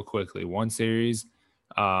erase real quickly. One series,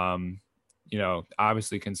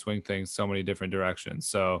 obviously can swing things so many different directions.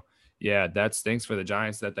 So, yeah, that stinks for the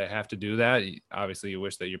Giants that they have to do that. Obviously, you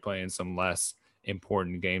wish that you're playing some less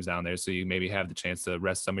important games down there. So you maybe have the chance to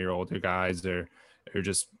rest some of your older guys or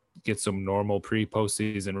just get some normal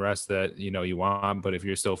pre-postseason rest that, you want. But if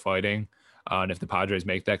you're still fighting and if the Padres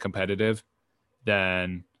make that competitive,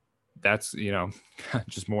 then that's,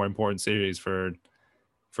 just more important series for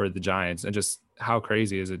the Giants. And just how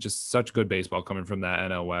crazy is it? Just such good baseball coming from that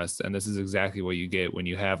NL West. And this is exactly what you get when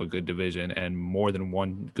you have a good division and more than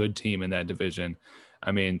one good team in that division.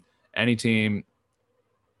 I mean, any team,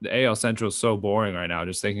 the AL Central is so boring right now,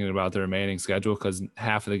 just thinking about the remaining schedule, because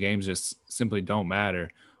half of the games just simply don't matter.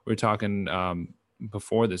 We're talking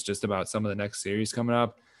before this just about some of the next series coming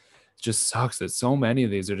up. It just sucks that so many of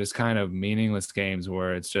these are just kind of meaningless games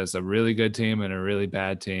where it's just a really good team and a really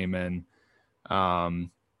bad team. And I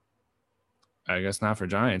guess not for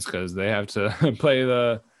Giants, because they have to play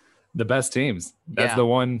the best teams. That's the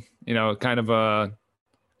one, kind of a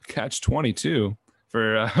catch-22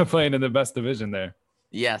 for playing in the best division there.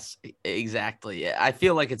 Yes, exactly. I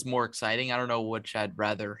feel like it's more exciting. I don't know which I'd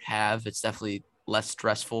rather have. It's definitely less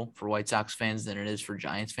stressful for White Sox fans than it is for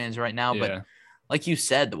Giants fans right now. Yeah. But like you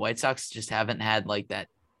said, the White Sox just haven't had like that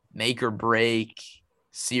make or break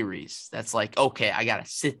series. That's like, okay, I got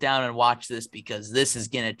to sit down and watch this because this is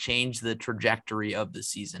going to change the trajectory of the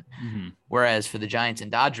season. Mm-hmm. Whereas for the Giants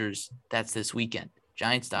and Dodgers, that's this weekend.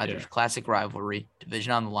 Giants, Dodgers, classic rivalry,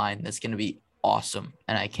 division on the line. That's going to be awesome.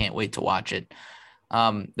 And I can't wait to watch it.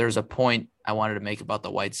 There's a point I wanted to make about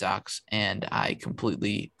the White Sox and I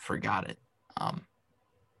completely forgot it.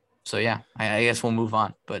 So yeah, I guess we'll move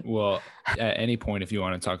on, but at any point, if you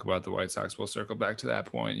want to talk about the White Sox, we'll circle back to that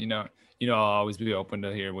point. I'll always be open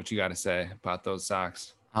to hear what you got to say about those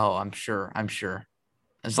Sox. Oh, I'm sure.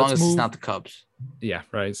 As long as it's not the Cubs. Yeah,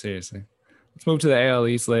 right. Seriously. Let's move to the AL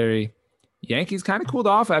East, Larry. Yankees kind of cooled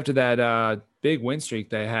off after that big win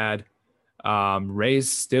streak they had.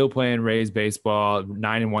 Rays still playing Rays baseball,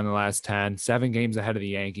 9-1 in the last 10, 7 games ahead of the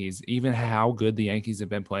Yankees. Even how good the Yankees have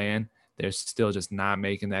been playing, they're still just not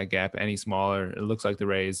making that gap any smaller. It looks like the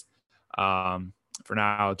Rays, for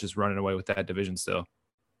now, just running away with that division still.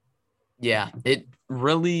 Yeah, it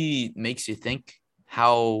really makes you think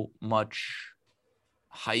how much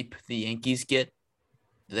hype the Yankees get.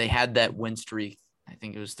 They had that win streak. I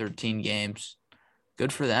think it was 13 games.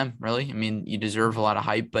 Good for them, really. I mean, you deserve a lot of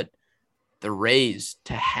hype, but the Rays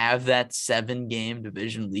to have that 7-game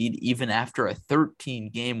division lead, even after a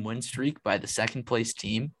 13-game win streak by the second place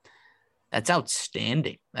team, that's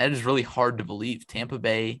outstanding. That is really hard to believe. Tampa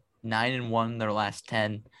Bay 9-1 their last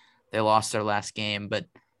 10. They lost their last game, but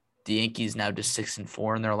the Yankees now just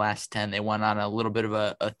 6-4 in their last 10. They went on a little bit of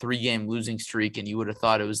a 3-game losing streak, and you would have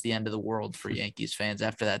thought it was the end of the world for Yankees fans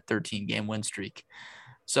after that 13-game win streak.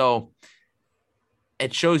 So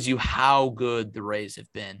it shows you how good the Rays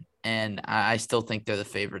have been. And I still think they're the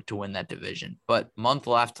favorite to win that division. But month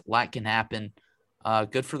left, a lot can happen.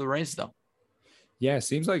 Good for the Rays, though. Yeah, it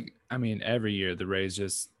seems like, every year the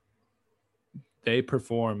Rays they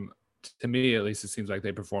perform, to me at least, it seems like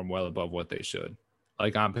they perform well above what they should.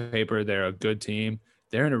 Like on paper, they're a good team.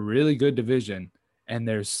 They're in a really good division, and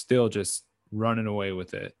they're still just running away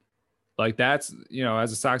with it. Like that's,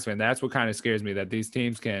 as a Sox fan, that's what kind of scares me, that these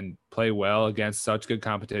teams can play well against such good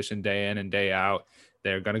competition day in and day out.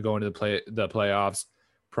 They're going to go into the playoffs,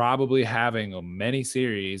 probably having a many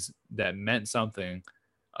series that meant something,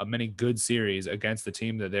 a many good series against the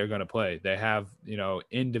team that they're going to play. They have,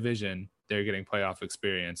 in division, they're getting playoff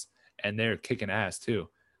experience, and they're kicking ass too.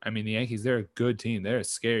 The Yankees, they're a good team. They're a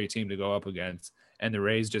scary team to go up against, and the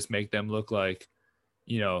Rays just make them look like,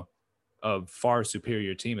 a far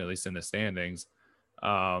superior team, at least in the standings.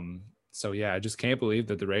 So yeah, I just can't believe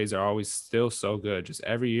that the Rays are always still so good. Just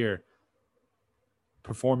every year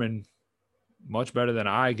performing much better than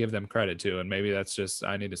I give them credit to. And maybe that's just,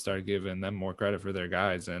 I need to start giving them more credit for their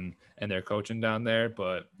guys and their coaching down there,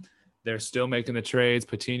 but they're still making the trades.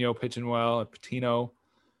 Patino pitching well.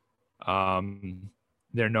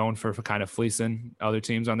 They're known for kind of fleecing other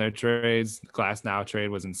teams on their trades. The Glass Now trade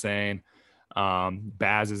was insane.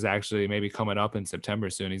 Baz is actually maybe coming up in September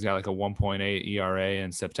soon. He's got like a 1.8 ERA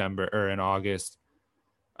in September or in August.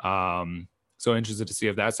 So interested to see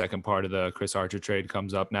if that second part of the Chris Archer trade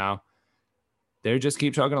comes up now. They just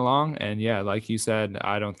keep chugging along. And yeah, like you said,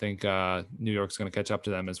 I don't think New York's going to catch up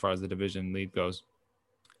to them as far as the division lead goes.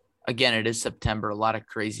 Again, it is September. A lot of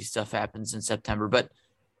crazy stuff happens in September, but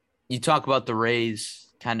you talk about the Rays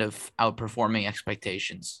kind of outperforming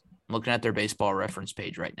expectations. I'm looking at their baseball reference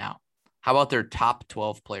page right now. How about their top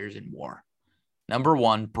 12 players in WAR? Number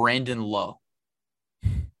 1, Brandon Lowe.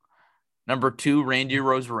 Number 2, Randy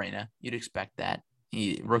Arozarena. You'd expect that.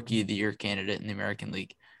 He Rookie of the Year candidate in the American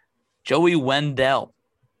League. Joey Wendell,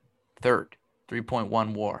 3rd,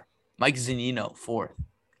 3.1 WAR. Mike Zunino, 4th.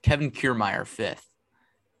 Kevin Kiermaier, 5th.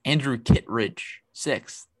 Andrew Kittredge,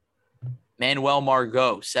 6th. Manuel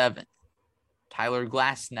Margot, 7th. Tyler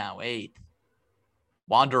Glasnow, 8th.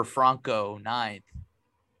 Wander Franco, 9th.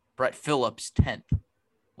 Brett Phillips, 10th.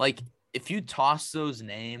 Like, if you toss those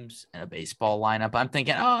names in a baseball lineup, I'm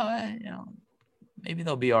thinking, maybe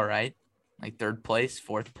they'll be all right. Like 3rd place,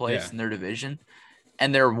 4th place in their division.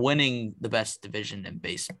 And they're winning the best division in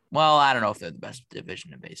baseball. Well, I don't know if they're the best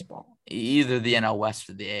division in baseball. Either the NL West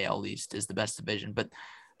or the AL East is the best division, but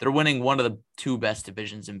they're winning one of the 2 best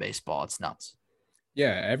divisions in baseball. It's nuts.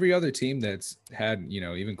 Yeah, every other team that's had,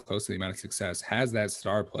 even close to the amount of success has that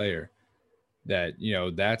star player that,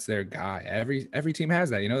 that's their guy. Every team has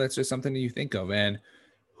that, that's just something that you think of. And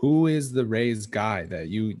who is the Rays guy that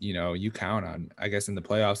you count on? I guess in the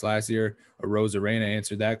playoffs last year, Arozarena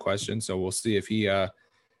answered that question. So we'll see if he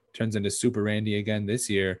turns into Super Randy again this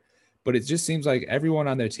year. But it just seems like everyone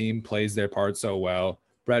on their team plays their part so well.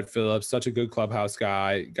 Brett Phillips, such a good clubhouse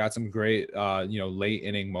guy, got some great, late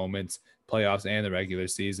inning moments, playoffs and the regular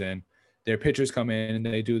season. Their pitchers come in and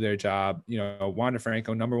they do their job. Wander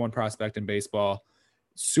Franco, number 1 prospect in baseball,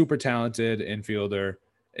 super talented infielder.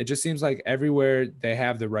 It just seems like everywhere they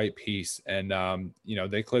have the right piece and,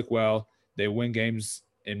 they click well. They win games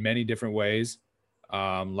in many different ways.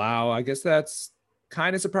 Lau, I guess that's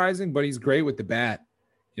kind of surprising, but he's great with the bat.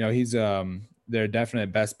 He's their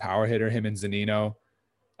definite best power hitter. Him and Zunino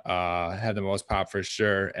have the most pop for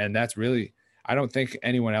sure. And that's really, I don't think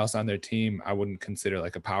anyone else on their team I wouldn't consider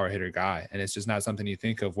like a power hitter guy. And it's just not something you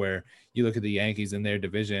think of where you look at the Yankees in their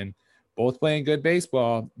division, both playing good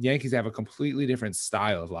baseball. Yankees have a completely different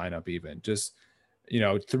style of lineup, even just,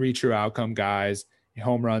 3 true outcome guys,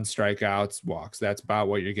 home runs, strikeouts, walks. That's about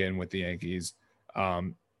what you're getting with the Yankees,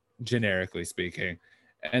 generically speaking.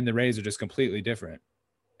 And the Rays are just completely different.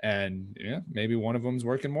 And maybe one of them's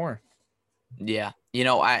working more. Yeah.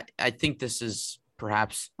 I think this is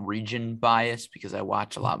perhaps region bias because I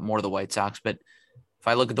watch a lot more of the White Sox. But if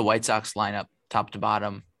I look at the White Sox lineup, top to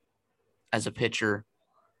bottom, as a pitcher,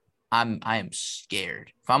 I am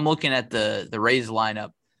scared. If I'm looking at the Rays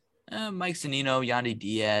lineup, Mike Zunino, Yandy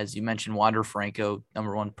Diaz, you mentioned Wander Franco,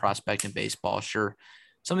 number 1 prospect in baseball. Sure,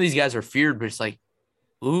 some of these guys are feared, but it's like,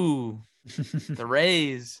 ooh, the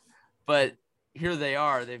Rays. But here they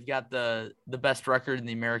are. They've got the best record in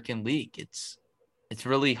the American League. It's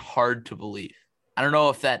really hard to believe. I don't know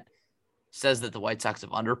if that says that the White Sox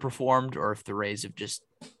have underperformed or if the Rays have just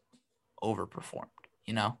overperformed,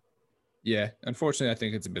 Yeah, unfortunately, I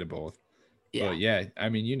think it's a bit of both. Yeah. But yeah, I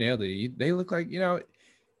mean, you nailed it. They look like,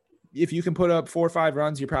 if you can put up 4 or 5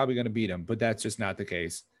 runs, you're probably going to beat them, but that's just not the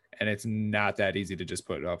case. And it's not that easy to just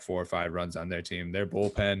put up 4 or 5 runs on their team. Their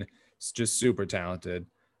bullpen is just super talented.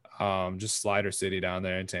 Just Slider City down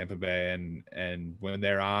there in Tampa Bay. And when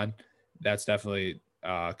they're on, that's definitely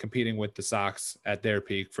competing with the Sox at their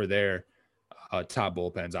peak for their top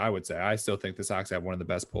bullpens, I would say. I still think the Sox have one of the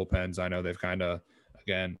best bullpens. I know they've kind of,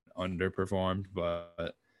 again, underperformed,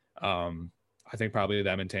 but I think probably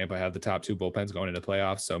them and Tampa have the top 2 bullpens going into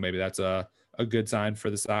playoffs. So maybe that's a good sign for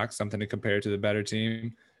the Sox, something to compare to the better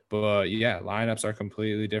team. But yeah, lineups are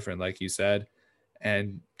completely different, like you said.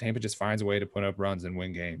 And Tampa just finds a way to put up runs and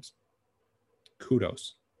win games.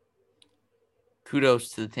 Kudos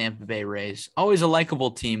to the Tampa Bay Rays. Always a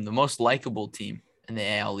likable team, the most likable team in the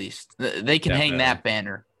AL East. They can hang that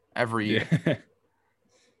banner every year. Yeah.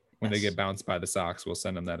 When they get bounced by the Sox, we'll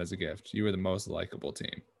send them that as a gift. You were the most likable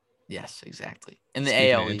team. Yes, exactly. In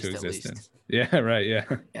the AL East, at least. Yeah, right, yeah.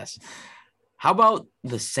 Yes. How about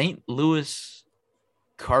the St. Louis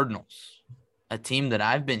Cardinals? A team that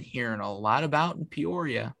I've been hearing a lot about in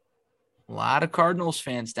Peoria. A lot of Cardinals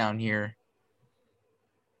fans down here.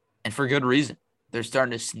 And for good reason. They're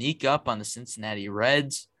starting to sneak up on the Cincinnati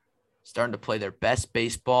Reds, starting to play their best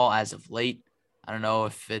baseball as of late. I don't know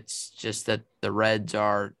if it's just that the Reds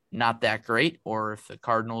are not that great or if the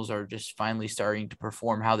Cardinals are just finally starting to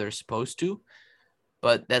perform how they're supposed to.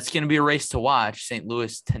 But that's going to be a race to watch. St.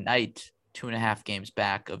 Louis tonight, 2.5 games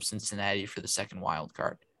back of Cincinnati for the second wild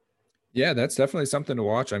card. Yeah, that's definitely something to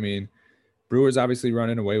watch. I mean, Brewers obviously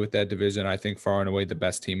running away with that division. I think far and away the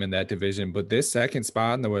best team in that division. But this second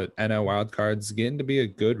spot in the NL wild cards getting to be a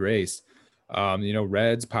good race.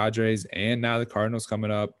 Reds, Padres, and now the Cardinals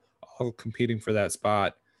coming up, all competing for that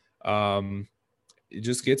spot. It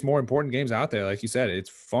just gets more important games out there. Like you said, it's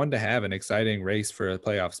fun to have an exciting race for a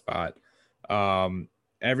playoff spot.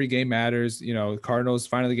 Every game matters. Cardinals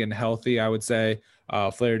finally getting healthy, I would say.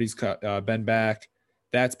 Flaherty's been back.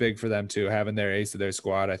 That's big for them too, having their ace of their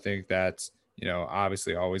squad. I think that's,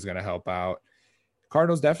 obviously always going to help out.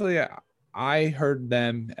 Cardinals definitely, I heard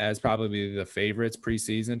them as probably the favorites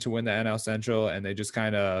preseason to win the NL Central, and they just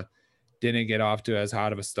kind of didn't get off to as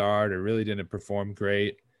hot of a start or really didn't perform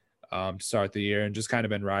great to start the year, and just kind of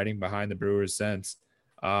been riding behind the Brewers since.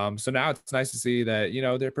 So now it's nice to see that,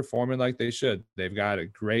 they're performing like they should. They've got a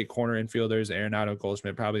great corner infielders, Arenado,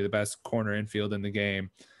 Goldschmidt, probably the best corner infield in the game.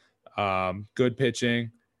 Good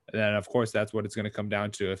pitching. And then, of course, that's what it's going to come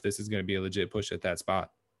down to if this is going to be a legit push at that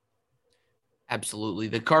spot. Absolutely.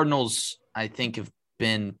 The Cardinals, I think, have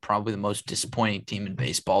been probably the most disappointing team in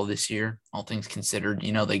baseball this year, all things considered.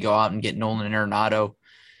 They go out and get Nolan Arenado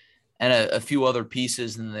and a few other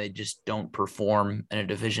pieces, and they just don't perform in a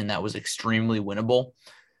division that was extremely winnable.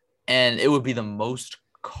 And it would be the most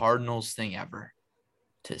Cardinals thing ever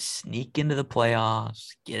to sneak into the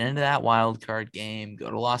playoffs, get into that wild card game, go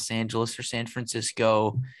to Los Angeles or San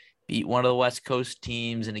Francisco, beat one of the West Coast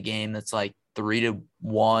teams in a game that's like 3-1.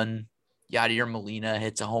 Yadier Molina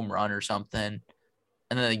hits a home run or something,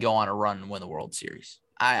 and then they go on a run and win the World Series.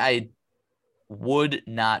 I would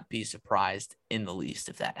not be surprised in the least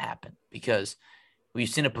if that happened, because we've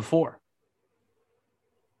seen it before.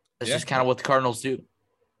 That's just kind of what the Cardinals do.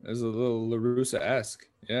 There's a little La Russa-esque.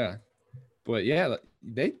 Yeah. But yeah,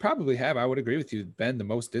 they probably have, I would agree with you, been the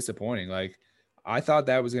most disappointing. Like, I thought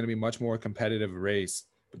that was going to be much more competitive race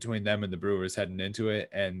between them and the Brewers heading into it,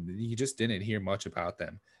 and you just didn't hear much about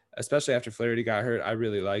them, especially after Flaherty got hurt. I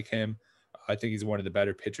really like him. I think he's one of the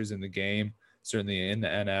better pitchers in the game, certainly in the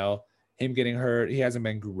NL. Him getting hurt, he hasn't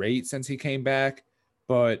been great since he came back,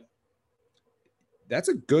 but that's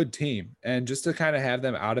a good team. And just to kind of have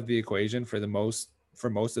them out of the equation for most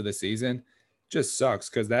of the season just sucks,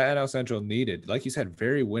 because that NL Central needed, like you said,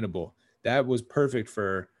 very winnable. That was perfect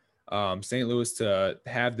for St. Louis to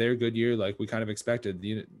have their good year like we kind of expected.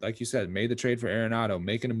 Like you said, made the trade for Arenado,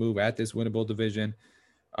 making a move at this winnable division,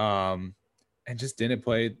 and just didn't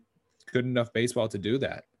play good enough baseball to do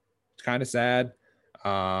that. It's kind of sad.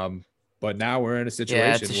 But now we're in a situation where...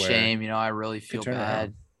 Yeah, it's a shame. I really feel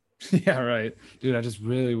bad. Yeah, right. Dude, I just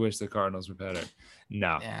really wish the Cardinals were better.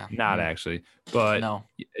 No, not actually. But no.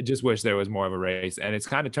 I just wish there was more of a race. And it's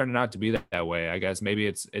kind of turning out to be that way. I guess maybe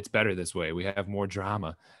it's better this way. We have more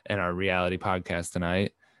drama in our reality podcast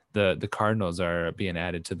tonight. The Cardinals are being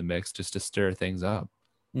added to the mix just to stir things up.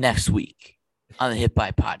 Next week on the Hit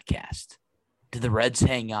By Podcast, do the Reds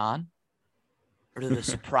hang on? Or do the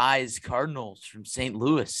surprise Cardinals from St.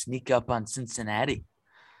 Louis sneak up on Cincinnati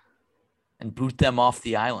and boot them off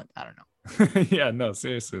the island? I don't know. Yeah, no,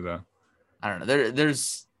 seriously, though. I don't know.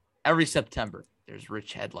 There's every September, there's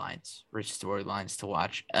rich headlines, rich storylines to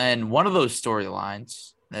watch. And one of those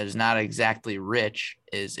storylines that is not exactly rich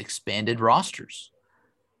is expanded rosters.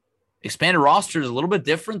 Expanded rosters a little bit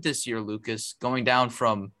different this year, Lucas, going down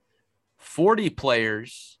from 40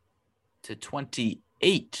 players to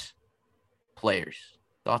 28 players.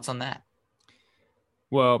 Thoughts on that?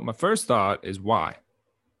 Well, my first thought is why?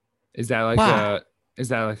 Is that like a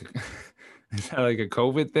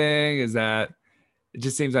COVID thing? It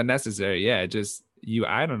just seems unnecessary. Yeah,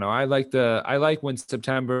 I don't know. I like when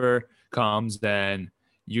September comes, then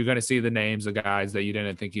you're going to see the names of guys that you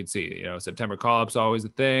didn't think you'd see. September call-up's always a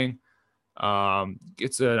thing.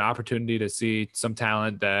 It's an opportunity to see some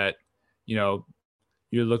talent that,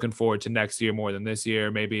 you're looking forward to next year more than this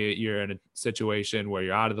year. Maybe you're in a situation where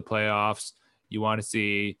you're out of the playoffs. You want to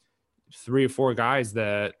see 3 or 4 guys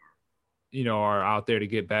that, are out there to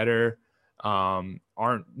get better. Aren't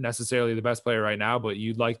necessarily the best player right now, but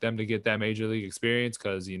you'd like them to get that major league experience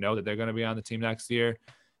because you know that they're going to be on the team next year.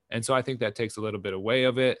 And so I think that takes a little bit of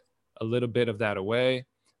that away, if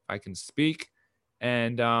I can speak.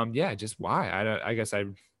 And just why? I guess I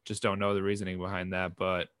just don't know the reasoning behind that,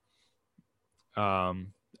 but I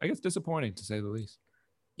guess disappointing to say the least.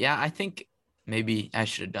 Yeah, I think maybe I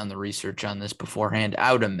should have done the research on this beforehand.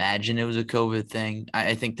 I would imagine it was a COVID thing.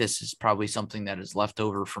 I think this is probably something that is left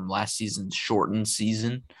over from last season's shortened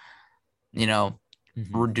season.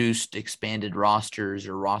 Reduced, expanded rosters,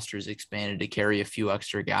 or rosters expanded to carry a few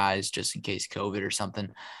extra guys just in case COVID or something.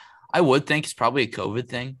 I would think it's probably a COVID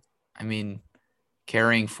thing. I mean,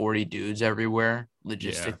 carrying 40 dudes everywhere,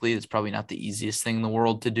 logistically, it's probably not the easiest thing in the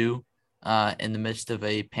world to do in the midst of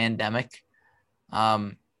a pandemic.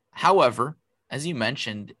 However, as you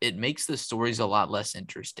mentioned, it makes the stories a lot less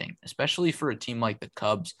interesting, especially for a team like the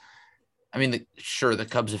Cubs. I mean, the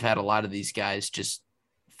Cubs have had a lot of these guys just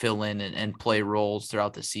fill in and play roles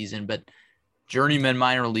throughout the season, but journeyman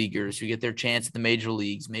minor leaguers who get their chance at the major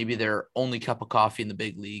leagues, maybe their only cup of coffee in the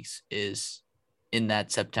big leagues is in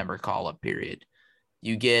that September call-up period.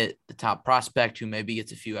 You get the top prospect who maybe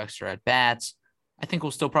gets a few extra at-bats. I think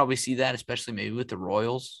we'll still probably see that, especially maybe with the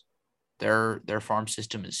Royals Their farm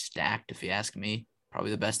system is stacked, if you ask me.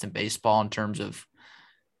 Probably the best in baseball in terms of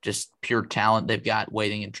just pure talent they've got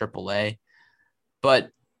waiting in AAA.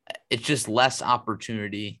 But it's just less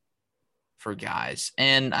opportunity for guys.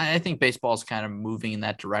 And I think baseball is kind of moving in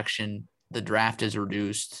that direction. The draft is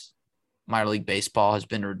reduced. Minor league baseball has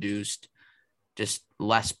been reduced. Just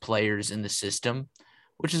less players in the system,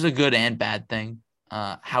 which is a good and bad thing.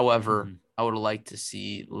 However, I would like to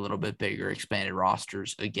see a little bit bigger expanded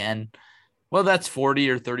rosters again. Well, that's 40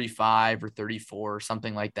 or 35 or 34 or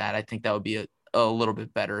something like that. I think that would be a little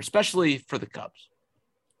bit better, especially for the Cubs.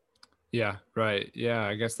 Yeah, right. Yeah,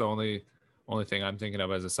 I guess the only thing I'm thinking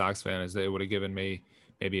of as a Sox fan is that it would have given me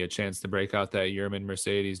maybe a chance to break out that Yerman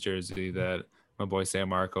Mercedes jersey that my boy San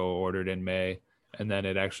Marco ordered in May. And then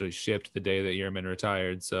it actually shipped the day that Yerman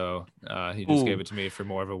retired. So he just gave it to me for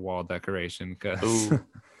more of a wall decoration. Because,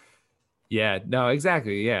 yeah, no,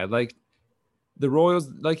 exactly. Yeah, like the Royals,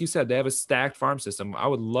 like you said, they have a stacked farm system. I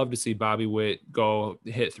would love to see Bobby Witt go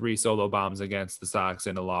hit 3 solo bombs against the Sox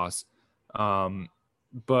in a loss.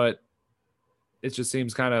 But it just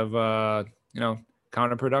seems kind of,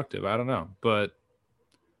 counterproductive. I don't know. But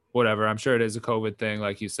whatever. I'm sure it is a COVID thing,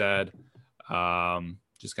 like you said.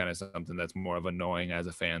 Just kind of something that's more of annoying as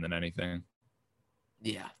a fan than anything.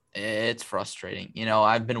 Yeah, it's frustrating.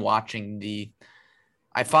 I've been watching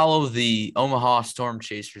I follow the Omaha Storm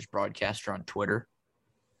Chasers broadcaster on Twitter,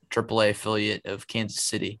 AAA affiliate of Kansas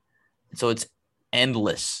City. So it's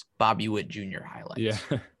endless Bobby Witt Jr. highlights. Yeah.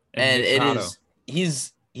 and it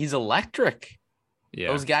is, he's electric. Yeah.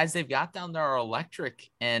 Those guys they've got down there are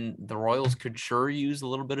electric, and the Royals could sure use a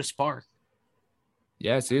little bit of spark.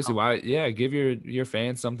 Yeah, seriously. Why? Yeah, give your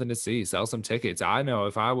fans something to see. Sell some tickets. I know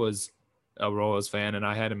if I was a Royals fan and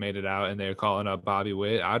I hadn't made it out and they're calling up Bobby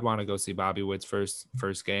Witt, I'd want to go see Bobby Witt's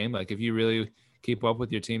first game. Like if you really keep up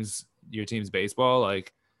with your team's baseball,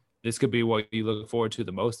 like this could be what you look forward to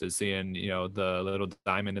the most, is seeing the little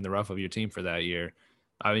diamond in the rough of your team for that year.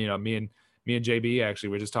 Me and JB actually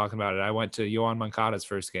were just talking about it. I went to Yoan Moncada's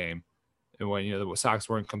first game, and when the Sox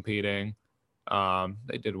weren't competing,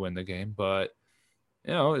 they did win the game, but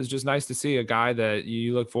it's just nice to see a guy that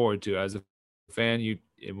you look forward to as a fan.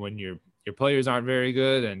 When your players aren't very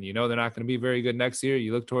good and they're not going to be very good next year,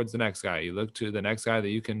 you look towards the next guy. You look to the next guy that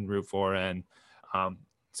you can root for, and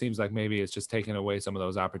seems like maybe it's just taking away some of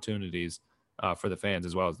those opportunities for the fans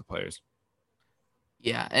as well as the players.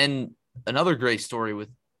 Yeah, and another great story with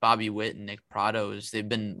Bobby Witt and Nick Pratto is they've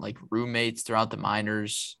been like roommates throughout the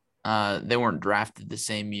minors. They weren't drafted the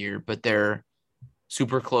same year, but they're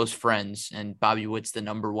super close friends, and Bobby Witt's the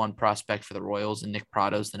number 1 prospect for the Royals, and Nick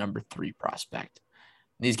Pratto's the number 3 prospect.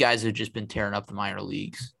 And these guys have just been tearing up the minor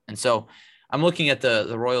leagues. And so I'm looking at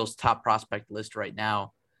the Royals' top prospect list right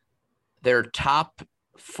now. Their top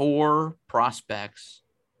 4 prospects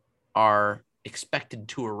are expected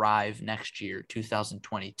to arrive next year,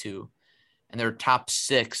 2022. And their top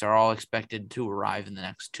 6 are all expected to arrive in the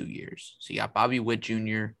next 2 years. So you got Bobby Witt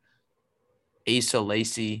Jr., Asa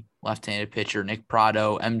Lacy, left-handed pitcher, Nick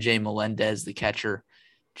Pratto, MJ Melendez, the catcher,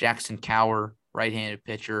 Jackson Cower, right-handed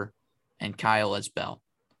pitcher, and Kyle Esbell,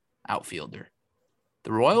 outfielder.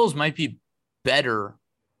 The Royals might be better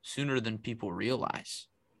sooner than people realize.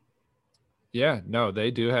 Yeah, no,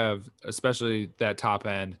 they do have, especially that top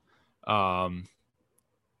end, Asa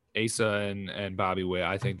and Bobby Witt.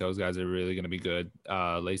 I think those guys are really going to be good.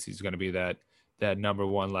 Lacy's going to be that number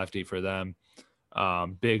 1 lefty for them.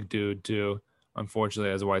 Big dude too.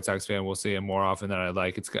 Unfortunately, as a White Sox fan, we'll see him more often than I'd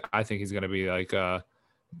like. I think he's going to be like the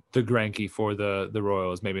Greinke for the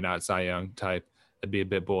Royals. Maybe not Cy Young type. That'd be a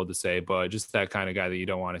bit bold to say, but just that kind of guy that you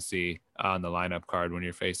don't want to see on the lineup card when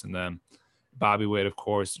you're facing them. Bobby Witt, of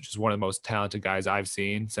course, just one of the most talented guys I've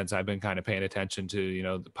seen since I've been kind of paying attention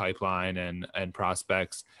to the pipeline and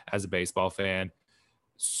prospects as a baseball fan.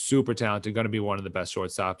 Super talented, going to be one of the best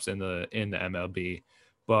shortstops in the MLB.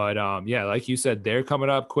 But, yeah, like you said, they're coming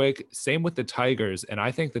up quick. Same with the Tigers. And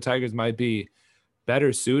I think the Tigers might be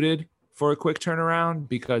better suited for a quick turnaround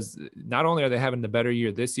because not only are they having the better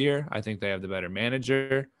year this year, I think they have the better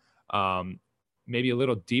manager, maybe a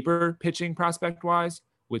little deeper pitching prospect-wise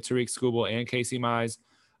with Tariq Skubal and Casey Mize.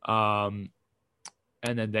 And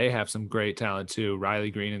then they have some great talent too.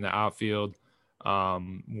 Riley Green in the outfield,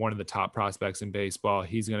 one of the top prospects in baseball.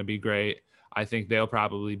 He's going to be great. I think they'll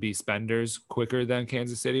probably be spenders quicker than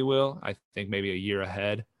Kansas City will. I think maybe a year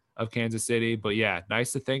ahead of Kansas City. But, yeah,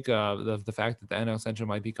 nice to think of the fact that the NL Central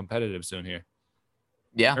might be competitive soon here.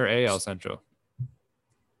 Yeah. Or AL Central.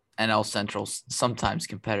 NL Central's sometimes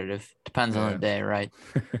competitive. Depends on the day, right?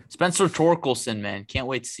 Spencer Torkelson, man. Can't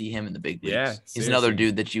wait to see him in the big leagues. Yeah, he's another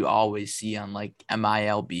dude that you always see on, like,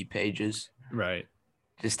 MILB pages. Right.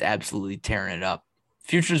 just absolutely tearing it up.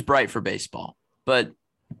 Future's bright for baseball. But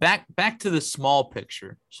back to the small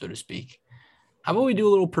picture, so to speak. How about we do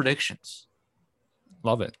a little predictions?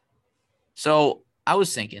 Love it. So I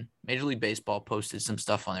was thinking, Major League Baseball posted some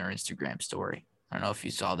stuff on their Instagram story. I don't know if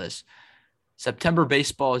you saw this. September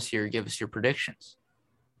baseball is here. Give us your predictions.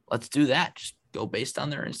 Let's do that. Just go based on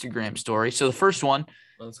their Instagram story. So the first one,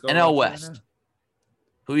 Let's go NL West.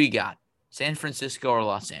 Who you got? San Francisco or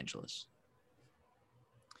Los Angeles?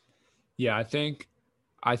 Yeah, I think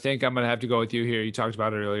I'm going to have to go with you here. You talked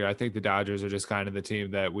about it earlier. I think the Dodgers are just kind of the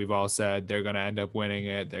team that we've all said they're going to end up winning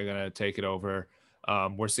it. They're going to take it over.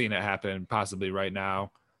 We're seeing it happen possibly right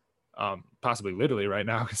now, possibly literally right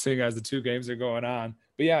now, seeing as the 2 games are going on.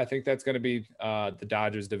 But yeah, I think that's going to be the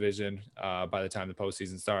Dodgers division by the time the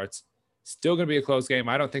postseason starts. Still going to be a close game.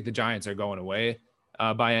 I don't think the Giants are going away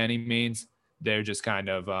by any means. They're just kind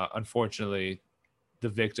of, unfortunately, the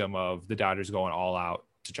victim of the Dodgers going all out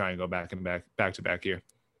to try and go back to back here.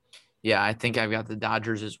 Yeah, I think I've got the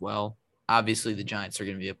Dodgers as well. Obviously, the Giants are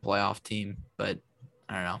going to be a playoff team, but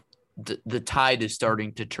I don't know. The tide is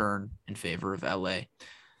starting to turn in favor of LA.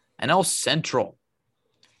 NL Central.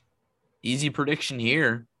 Easy prediction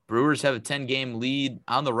here. Brewers have a 10-game lead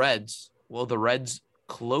on the Reds. Will the Reds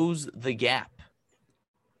close the gap?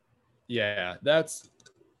 Yeah, that's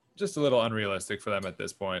just a little unrealistic for them at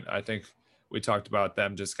this point. I think we talked about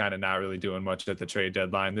them just kind of not really doing much at the trade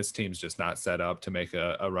deadline. This team's just not set up to make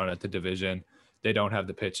a run at the division. They don't have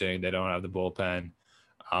the pitching. They don't have the bullpen.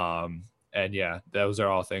 And yeah, those are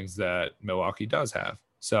all things that Milwaukee does have.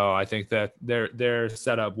 So I think that they're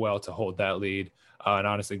set up well to hold that lead and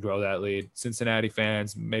honestly grow that lead. Cincinnati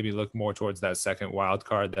fans maybe look more towards that second wild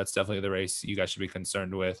card. That's definitely the race you guys should be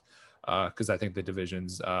concerned with because I think the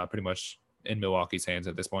division's pretty much in Milwaukee's hands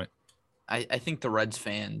at this point. I think the Reds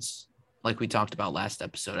fans, like we talked about last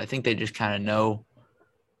episode, I think they just kind of know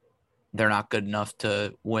they're not good enough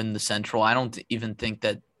to win the Central. I don't even think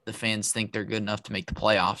that the fans think they're good enough to make the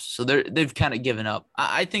playoffs. So they've kind of given up.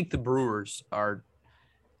 I think the Brewers are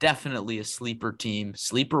definitely a sleeper team,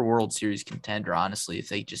 sleeper World Series contender, honestly, if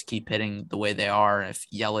they just keep hitting the way they are, and if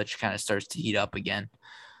Yelich kind of starts to heat up again.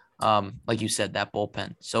 Like you said, that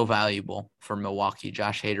bullpen, so valuable for Milwaukee.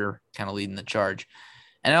 Josh Hader kind of leading the charge.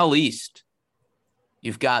 NL East,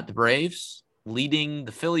 you've got the Braves leading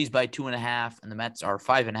the Phillies by 2.5, and the Mets are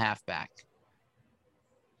 5.5 back.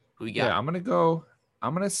 Who you got? Yeah, I'm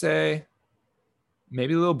going to say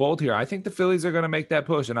maybe a little bold here. I think the Phillies are going to make that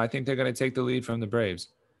push, and I think they're going to take the lead from the Braves.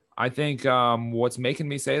 I think what's making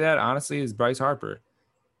me say that, honestly, is Bryce Harper.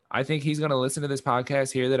 I think he's going to listen to this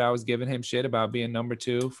podcast, hear that I was giving him shit about being number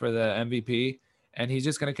 2 for the MVP, and he's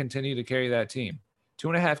just going to continue to carry that team.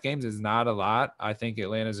 2.5 games is not a lot. I think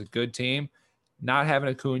Atlanta's a good team. Not having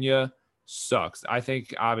Acuna sucks. I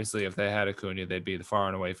think, obviously, if they had Acuna, they'd be the far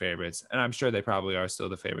and away favorites, and I'm sure they probably are still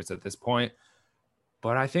the favorites at this point.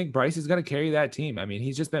 But I think Bryce is going to carry that team. I mean,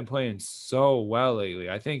 he's just been playing so well lately.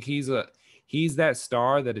 I think he's that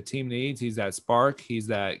star that a team needs. He's that spark. He's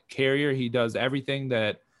that carrier. He does everything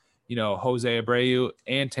that, Jose Abreu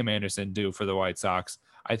and Tim Anderson do for the White Sox.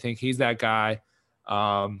 I think he's that guy.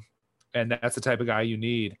 And that's the type of guy you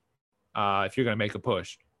need if you're going to make a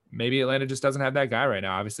push. Maybe Atlanta just doesn't have that guy right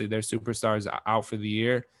now. Obviously, their superstars out for the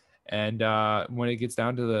year. And when it gets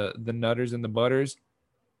down to the nutters and the butters,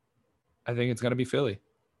 I think it's going to be Philly.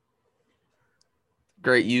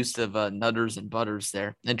 Great use of nutters and butters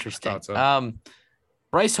there. Interesting. So.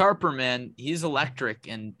 Bryce Harper, man, he's electric.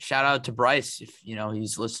 And shout out to Bryce if,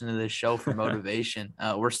 he's listening to this show for motivation.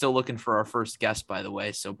 We're still looking for our first guest, by the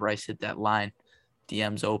way. So Bryce hit that line.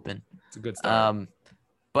 DM's open. It's a good start.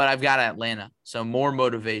 But I've got Atlanta. So more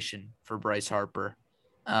motivation for Bryce Harper.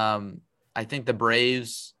 I think the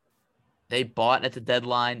Braves, they bought at the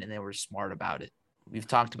deadline and they were smart about it. We've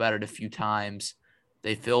talked about it a few times.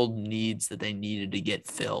 They filled needs that they needed to get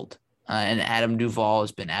filled. And Adam Duvall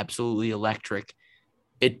has been absolutely electric.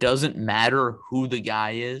 It doesn't matter who the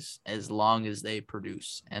guy is as long as they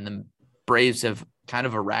produce. And the Braves have kind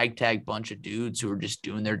of a ragtag bunch of dudes who are just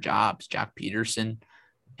doing their jobs. Jock Peterson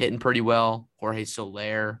hitting pretty well. Jorge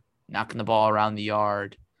Soler knocking the ball around the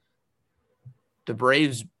yard. The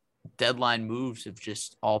Braves' deadline moves have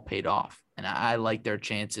just all paid off. And I like their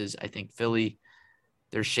chances. I think Philly,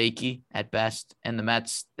 they're shaky at best. And the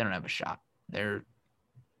Mets, they don't have a shot. They're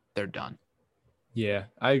done. Yeah,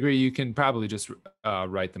 I agree. You can probably just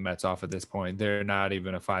write the Mets off at this point. They're not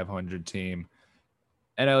even a 500 team.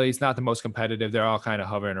 NL East not the most competitive. They're all kind of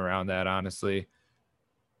hovering around that, honestly.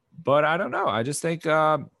 But I don't know. I just think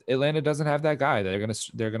Atlanta doesn't have that guy. They're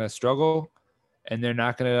gonna struggle. and they're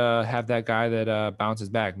not going to have that guy that bounces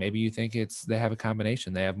back. Maybe you think they have a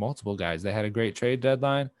combination. They have multiple guys. They had a great trade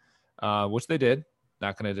deadline, which they did.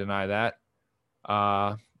 Not going to deny that.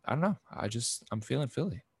 I don't know. I'm feeling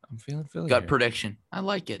Philly. Gut prediction. I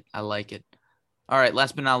like it. All right.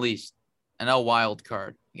 Last but not least, NL wild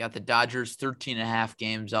card. You got the Dodgers 13.5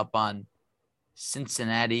 games up on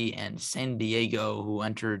Cincinnati and San Diego, who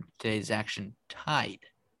entered today's action tied.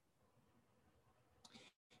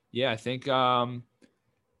 Yeah, I think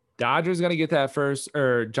Dodgers going to get that first,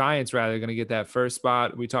 or Giants rather, going to get that first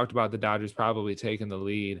spot. We talked about the Dodgers probably taking the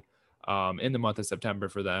lead in the month of September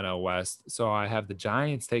for the NL West. So I have the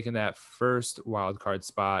Giants taking that first wild card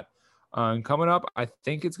spot. Coming up, I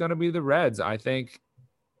think it's going to be the Reds. I think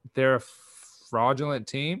they're a fraudulent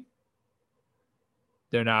team.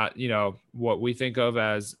 They're not, what we think of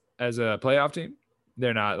as a playoff team.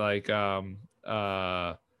 They're not like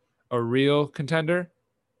a real contender.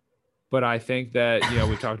 But I think that,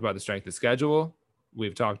 we've talked about the strength of schedule.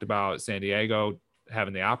 We've talked about San Diego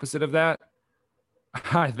having the opposite of that.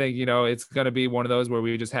 I think, it's going to be one of those where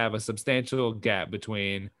we just have a substantial gap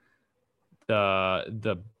between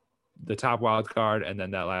the top wild card and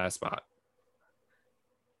then that last spot.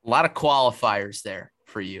 A lot of qualifiers there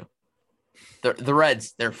for you. The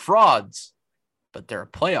Reds, they're frauds, but they're a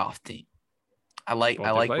playoff team. I like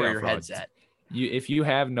where your head's at. If you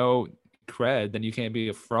have no cred, then you can't be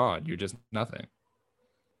a fraud. You're just nothing.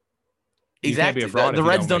 Exactly. The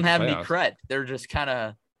Reds don't have any cred. They're just kind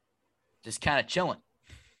of chilling.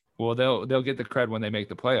 Well, they'll get the cred when they make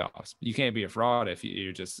the playoffs. You can't be a fraud if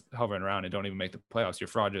you're just hovering around and don't even make the playoffs. You're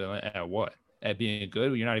fraudulent at what? At being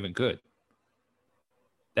good? You're not even good.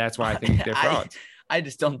 That's why I think they're frauds. I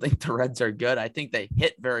just don't think the Reds are good. I think they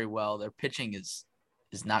hit very well. Their pitching is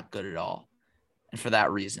not good at all. And for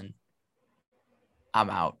that reason, I'm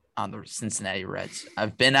out on the Cincinnati Reds.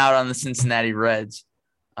 I've been out on the Cincinnati Reds.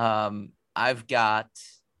 I've got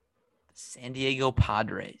the San Diego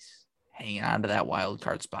Padres hanging on to that wild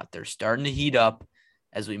card spot. They're starting to heat up.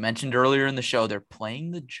 As we mentioned earlier in the show, they're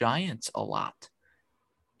playing the Giants a lot.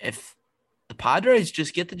 If the Padres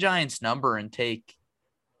just get the Giants number and take,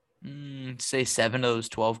 say 7 of those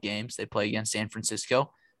 12 games they play against San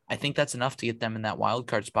Francisco, I think that's enough to get them in that wild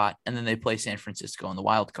card spot. And then they play San Francisco in the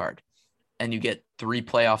wild card. And you get 3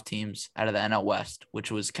 playoff teams out of the NL West,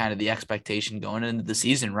 which was kind of the expectation going into the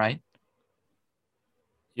season, right?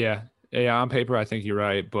 Yeah. On paper, I think you're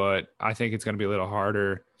right, but I think it's going to be a little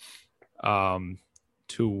harder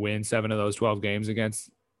to win 7 of those 12 games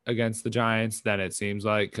against the Giants than it seems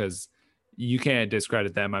like, because you can't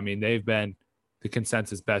discredit them. I mean, they've been the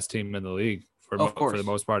consensus best team in the league for the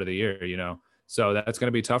most part of the year, So that's going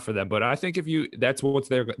to be tough for them. But I think that's what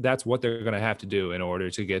they're going to have to do in order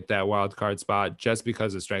to get that wild card spot, just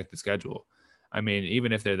because of strength of schedule. I mean,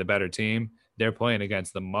 even if they're the better team, they're playing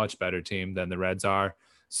against the much better team than the Reds are.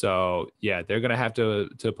 So yeah, they're going to have to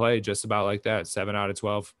play just about like that. 7 out of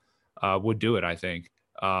 12 would do it, I think.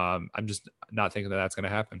 I'm just not thinking that that's going to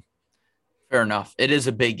happen. Fair enough. It is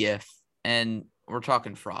a big if, and we're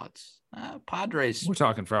talking frauds. Padres. We're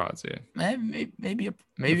talking frauds, yeah. Maybe a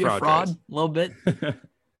fraud, a little bit.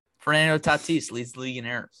 Fernando Tatis leads the league in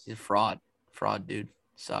errors. He's a fraud. Fraud, dude.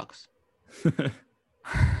 Sucks.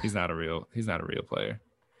 He's not a real player.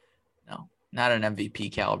 No, not an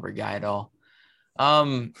MVP caliber guy at all.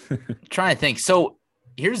 Trying to think. So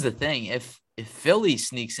here's the thing. If Philly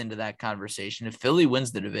sneaks into that conversation, if Philly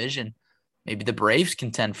wins the division, maybe the Braves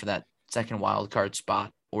contend for that second wild card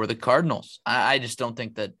spot, or the Cardinals. I just don't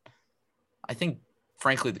think that. I think,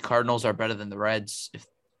 frankly, the Cardinals are better than the Reds. If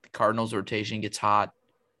the Cardinals rotation gets hot,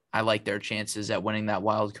 I like their chances at winning that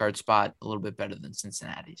wild card spot a little bit better than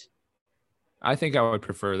Cincinnati's. I think I would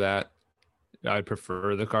prefer that. I'd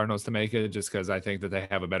prefer the Cardinals to make it, just because I think that they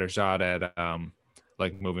have a better shot at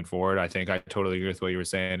moving forward. I think I totally agree with what you were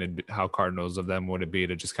saying, and how Cardinals of them would it be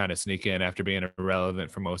to just kind of sneak in after being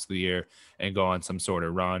irrelevant for most of the year and go on some sort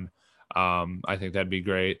of run. I think that'd be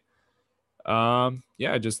great.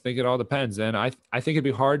 I just think it all depends. And I think it'd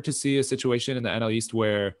be hard to see a situation in the NL East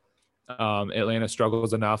where Atlanta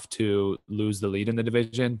struggles enough to lose the lead in the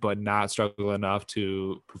division, but not struggle enough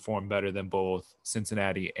to perform better than both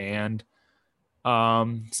Cincinnati and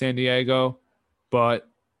San Diego. But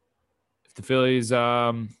if the Phillies,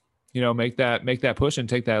 make that push and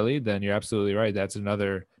take that lead, then you're absolutely right. That's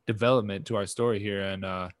another development to our story here in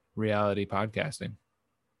reality podcasting.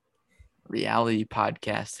 Reality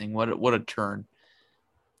podcasting. What a turn.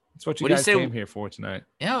 That's what you guys came here for tonight.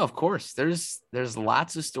 Yeah, of course. There's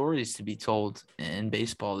lots of stories to be told in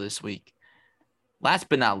baseball this week. Last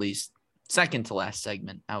but not least, second to last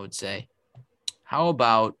segment, I would say. How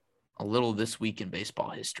about a little this week in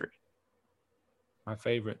baseball history? My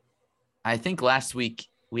favorite. I think last week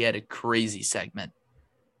we had a crazy segment.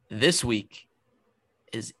 This week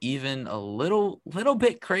is even a little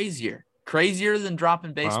bit crazier than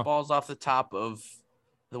dropping baseballs off the top of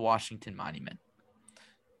the Washington Monument.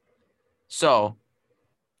 So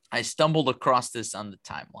I stumbled across this on the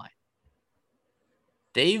timeline.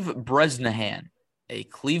 Dave Bresnahan, a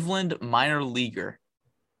Cleveland minor leaguer,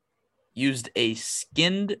 used a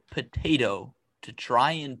skinned potato to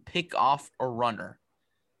try and pick off a runner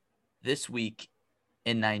this week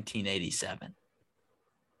in 1987.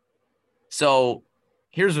 So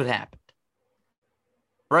here's what happened.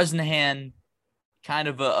 Bresnahan, kind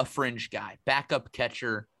of a fringe guy, backup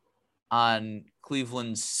catcher on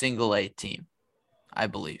Cleveland's single A team, I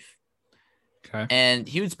believe. Okay. And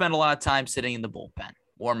he would spend a lot of time sitting in the bullpen,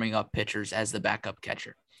 warming up pitchers as the backup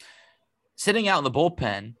catcher. Sitting out in the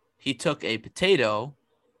bullpen, he took a potato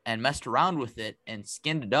and messed around with it and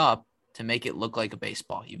skinned it up to make it look like a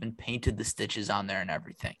baseball. He even painted the stitches on there and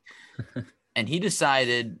everything. And he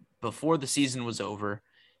decided before the season was over,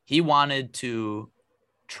 he wanted to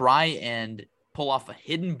try and pull off a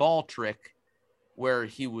hidden ball trick where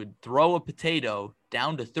he would throw a potato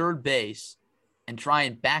down to third base and try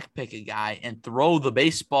and backpick a guy and throw the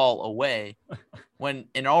baseball away when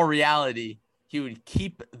in all reality, he would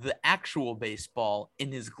keep the actual baseball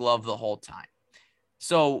in his glove the whole time.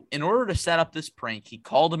 So in order to set up this prank, he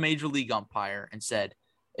called a major league umpire and said,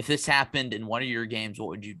 if this happened in one of your games, what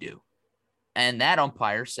would you do? And that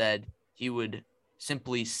umpire said he would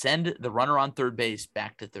simply send the runner on third base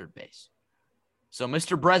back to third base. So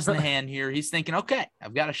Mr. Bresnahan here, he's thinking, okay,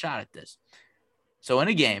 I've got a shot at this. So in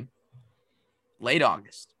a game, late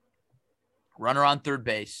August, runner on third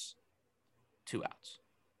base, 2 outs.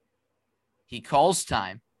 He calls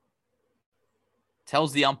time,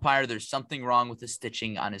 tells the umpire there's something wrong with the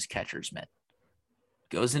stitching on his catcher's mitt,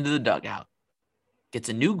 goes into the dugout, gets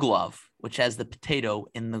a new glove, which has the potato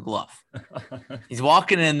in the glove. He's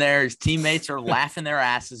walking in there. His teammates are laughing their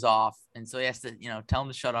asses off. And so he has to, tell him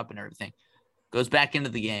to shut up and everything. Goes back into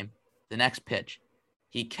the game. The next pitch,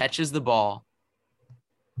 he catches the ball,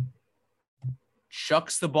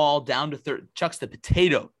 chucks the potato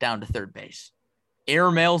down to third base,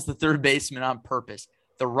 airmails the third baseman on purpose.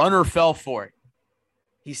 The runner fell for it.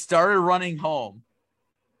 He started running home.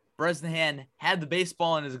 Bresnahan had the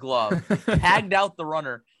baseball in his glove, tagged out the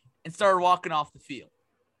runner, and started walking off the field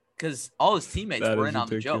because all his teammates were in on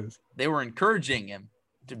the joke. They were encouraging him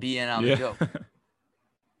to be in on the joke.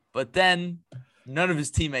 But then none of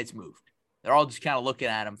his teammates moved. They're all just kind of looking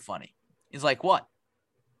at him funny. He's like, what?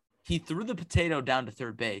 He threw the potato down to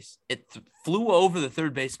third base. It flew over the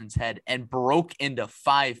third baseman's head and broke into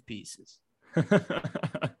 5 pieces.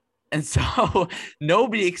 And so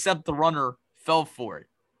nobody except the runner fell for it.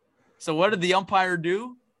 So what did the umpire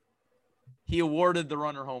do? He awarded the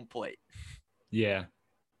runner home plate. Yeah.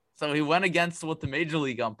 So he went against what the major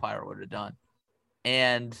league umpire would have done.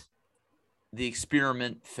 And the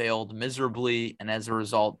experiment failed miserably. And as a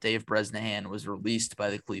result, Dave Bresnahan was released by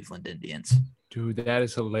the Cleveland Indians. Dude, that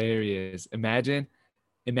is hilarious. Imagine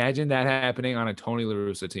that happening on a Tony La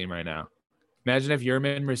Russa team right now. Imagine if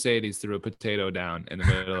Yermin Mercedes threw a potato down in the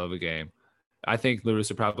middle of a game. I think La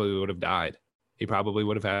Russa probably would have died. He probably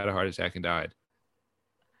would have had a heart attack and died.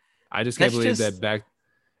 I just can't believe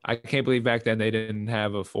I can't believe back then they didn't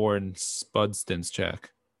have a foreign Spud Stins check.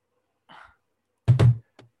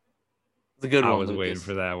 It's a good one. I was waiting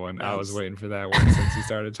for that one. I was waiting for that one since you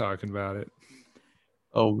started talking about it.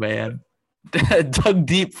 Oh man. Dug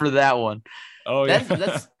deep for that one. Oh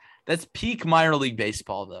yeah. That's peak minor league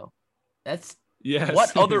baseball though. That's yes.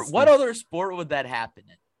 What other sport would that happen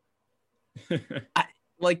in?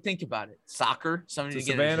 Think about it. Soccer, somebody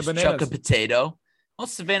to just chuck a potato. Well,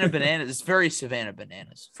 Savannah Bananas. It's very Savannah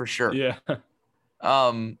Bananas for sure. Yeah.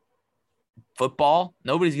 Football.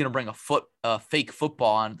 Nobody's gonna bring a fake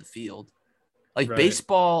football onto the field. Right.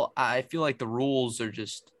 Baseball, I feel like the rules are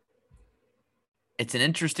just. It's an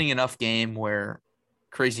interesting enough game where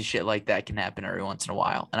crazy shit like that can happen every once in a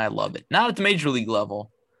while, and I love it. Not at the major league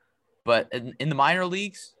level, but in the minor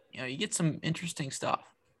leagues, you get some interesting stuff.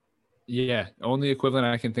 Yeah, only equivalent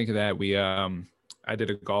I can think of that. I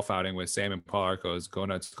did a golf outing with Sam and Paul Arcos, Go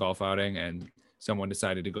Nuts golf outing, and someone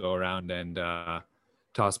decided to go around and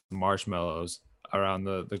toss marshmallows around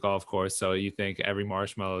the golf course. So you think every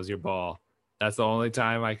marshmallow is your ball. That's the only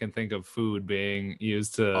time I can think of food being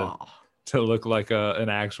used to look like an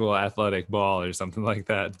actual athletic ball or something like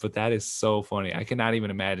that. But that is so funny. I cannot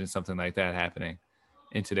even imagine something like that happening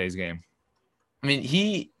in today's game. I mean,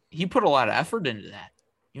 he put a lot of effort into that.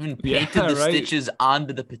 Even painted the stitches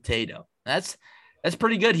onto the potato. That's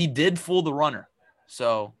pretty good. He did fool the runner.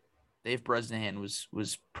 So Dave Bresnahan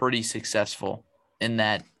was pretty successful in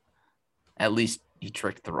that. At least he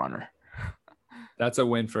tricked the runner. That's a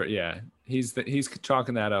win for He's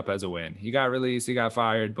chalking that up as a win. He got released, he got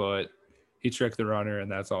fired, but he tricked the runner,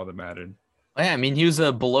 and that's all that mattered. Yeah, I mean, he was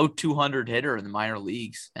a below 200 hitter in the minor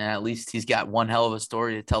leagues, and at least he's got one hell of a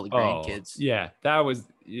story to tell the grandkids.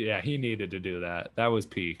 He needed to do that. That was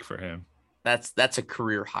peak for him. That's a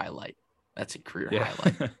career highlight. That's a career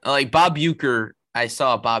highlight. Like Bob Uecker, I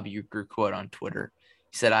saw a Bob Uecker quote on Twitter.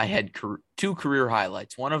 He said, I had two career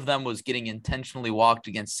highlights. One of them was getting intentionally walked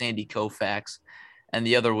against Sandy Koufax, and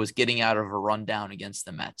the other was getting out of a rundown against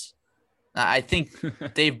the Mets. Now, I think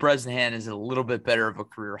Dave Bresnahan is a little bit better of a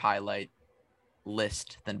career highlight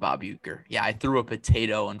list than Bob Uecker. Yeah, I threw a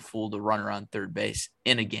potato and fooled a runner on third base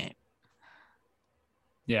in a game.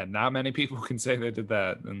 Yeah, not many people can say they did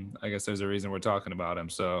that, and I guess there's a reason we're talking about him.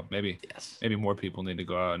 So maybe more people need to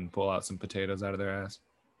go out and pull out some potatoes out of their ass.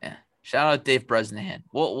 Yeah, shout out Dave Bresnahan.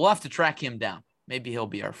 We'll have to track him down. Maybe he'll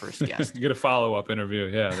be our first guest. Get a follow-up interview.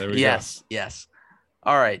 Yeah, there we go. Yes.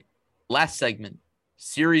 All right, last segment,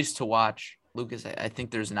 series to watch. Lucas, I think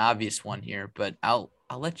there's an obvious one here, but I'll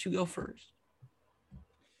let you go first.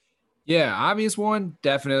 Yeah, obvious one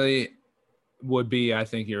definitely would be, I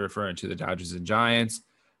think you're referring to the Dodgers and Giants.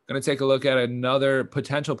 Going to take a look at another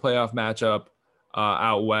potential playoff matchup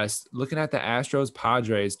out west. Looking at the Astros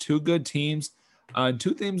Padres, two good teams,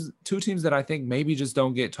 two teams that I think maybe just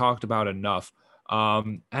don't get talked about enough.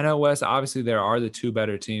 NL West, obviously there are the two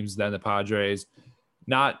better teams than the Padres.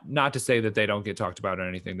 Not to say that they don't get talked about or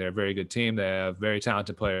anything. They're a very good team. They have very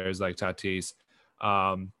talented players like Tatis.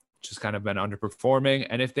 Just kind of been underperforming.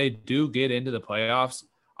 And if they do get into the playoffs,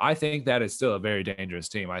 I think that is still a very dangerous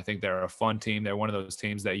team. I think they're a fun team. They're one of those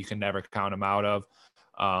teams that you can never count them out of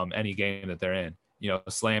any game that they're in. You know,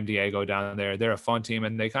 Slam Diego down there, they're a fun team,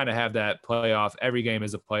 and they kind of have that playoff. Every game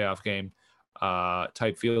is a playoff game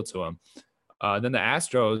type feel to them. Then the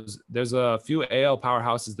Astros, there's a few AL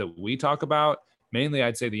powerhouses that we talk about. Mainly,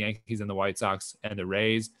 I'd say the Yankees and the White Sox and the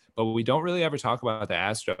Rays, but we don't really ever talk about the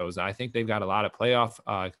Astros. I think they've got a lot of playoff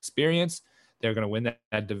experience. They're going to win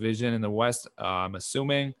that division in the West, I'm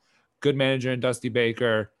assuming. Good manager in Dusty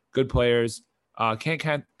Baker, good players.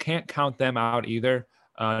 Can't count them out either.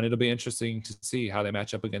 And it'll be interesting to see how they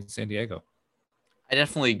match up against San Diego. I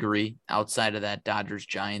definitely agree. Outside of that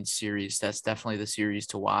Dodgers-Giants series, that's definitely the series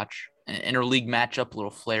to watch. An interleague matchup, a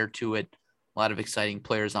little flair to it. A lot of exciting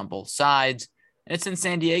players on both sides. And it's in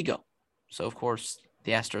San Diego. So, of course,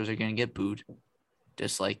 the Astros are going to get booed,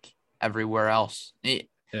 just like everywhere else.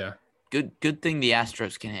 Yeah. Good thing the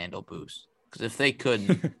Astros can handle boos, because if they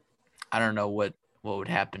couldn't, I don't know what would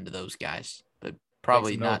happen to those guys. But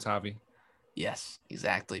probably not. Javi. Yes,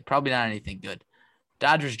 exactly. Probably not anything good.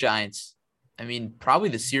 Dodgers Giants. I mean, probably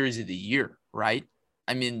the series of the year, right?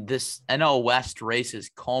 I mean, this NL West race has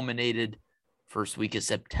culminated first week of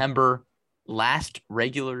September. Last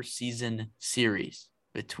regular season series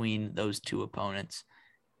between those two opponents.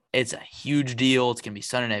 It's a huge deal. It's going to be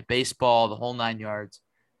Sunday Night Baseball, the whole 9 yards.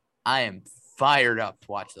 I am fired up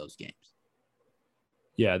to watch those games.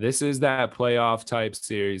 Yeah, this is that playoff type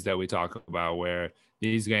series that we talk about where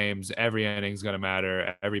these games, every inning is going to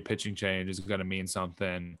matter. Every pitching change is going to mean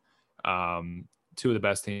something. Two of the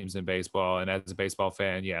best teams in baseball. And as a baseball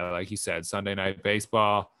fan, yeah, like you said, Sunday Night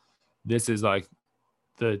Baseball, this is like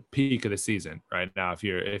the peak of the season right now if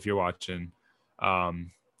you're watching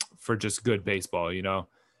for just good baseball, you know.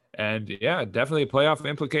 And yeah, definitely playoff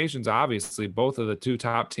implications. Obviously, both of the two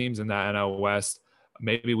top teams in that NL West.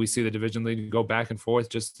 Maybe we see the division lead go back and forth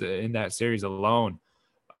just in that series alone.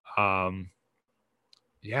 Yeah,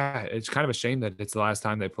 it's kind of a shame that it's the last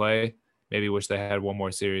time they play. Maybe wish they had one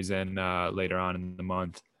more series in later on in the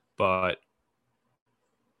month, but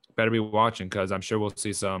better be watching because I'm sure we'll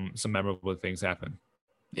see some memorable things happen.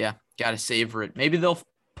 Yeah, got to savor it. Maybe they'll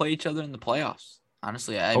play each other in the playoffs.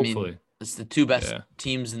 Honestly, Hopefully. mean, it's the two best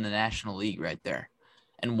teams in the National League right there.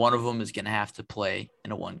 And one of them is going to have to play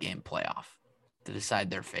in a one-game playoff to decide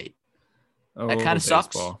their fate. That kind of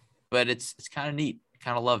sucks, but it's kind of neat.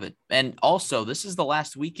 Kind of love it. And also, this is the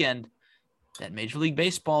last weekend that Major League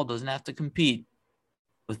Baseball doesn't have to compete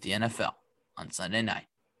with the NFL on Sunday night.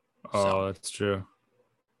 Oh, that's true.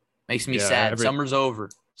 Makes me sad. Summer's over.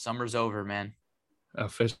 Summer's over, man.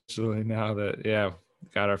 Officially now that,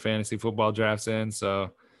 got our fantasy football drafts in.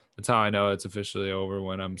 So that's how I know it's officially over,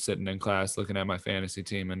 when I'm sitting in class looking at my fantasy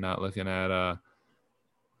team and not looking at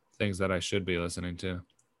things that I should be listening to.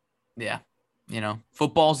 Yeah. You know,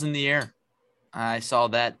 football's in the air. I saw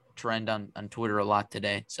that trend on Twitter a lot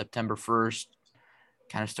today. September 1st,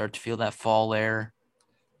 kind of start to feel that fall air.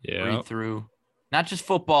 Yeah. Breathe through. Not just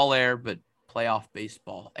football air, but playoff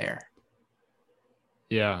baseball air.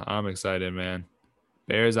 Yeah, I'm excited, man.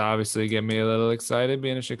 Bears obviously get me a little excited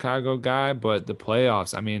being a Chicago guy, but the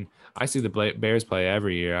playoffs, I mean, I see the Bears play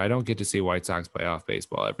every year. I don't get to see White Sox playoff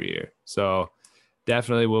baseball every year. So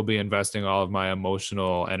definitely will be investing all of my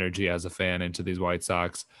emotional energy as a fan into these White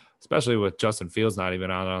Sox, especially with Justin Fields not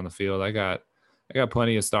even out on the field. I got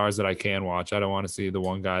plenty of stars that I can watch. I don't want to see the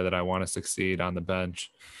one guy that I want to succeed on the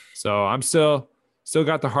bench. So I'm still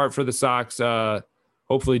got the heart for the Sox,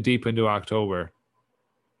 hopefully deep into October.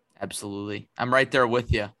 Absolutely. I'm right there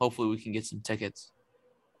with you. Hopefully we can get some tickets.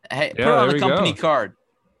 Hey, Yeah, put it on there the we company go. card.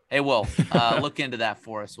 Hey, Will, look into that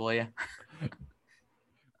for us, will you?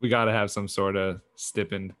 We got to have some sort of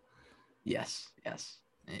stipend. Yes.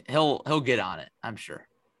 He'll get on it, I'm sure.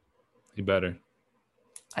 He better.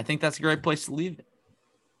 I think that's a great place to leave it.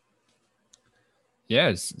 Yeah,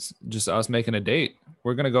 it's just us making a date.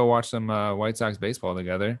 We're going to go watch some White Sox baseball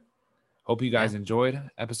together. Hope you guys enjoyed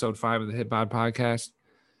episode 5 of the Hit Pod Podcast.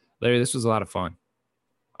 Larry, this was a lot of fun.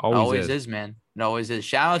 Always is, man. It always is.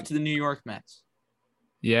 Shout out to the New York Mets.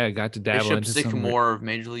 Yeah, got to dabble Bishop into Sycamore of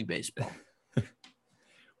Major League Baseball.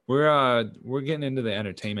 We're getting into the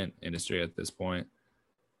entertainment industry at this point.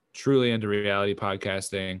 Truly into reality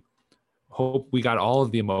podcasting. Hope we got all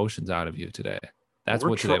of the emotions out of you today. That's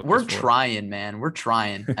what today was we're for. trying, man. We're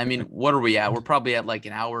trying. I mean, what are we at? We're probably at like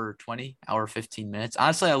an hour 20, hour 15 minutes.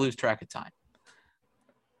 Honestly, I lose track of time.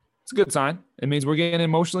 It's a good sign. It means we're getting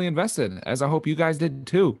emotionally invested, as I hope you guys did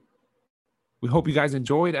too. We hope you guys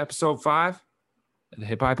enjoyed episode 5 of the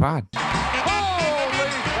Hit By Pod.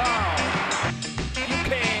 Holy cow! You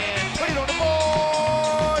can put it on the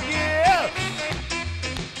board, yeah!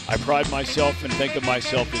 I pride myself and think of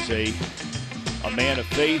myself as a man of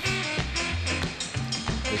faith.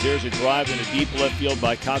 As there's a drive in a deep left field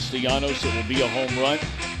by Castellanos, it will be a home run.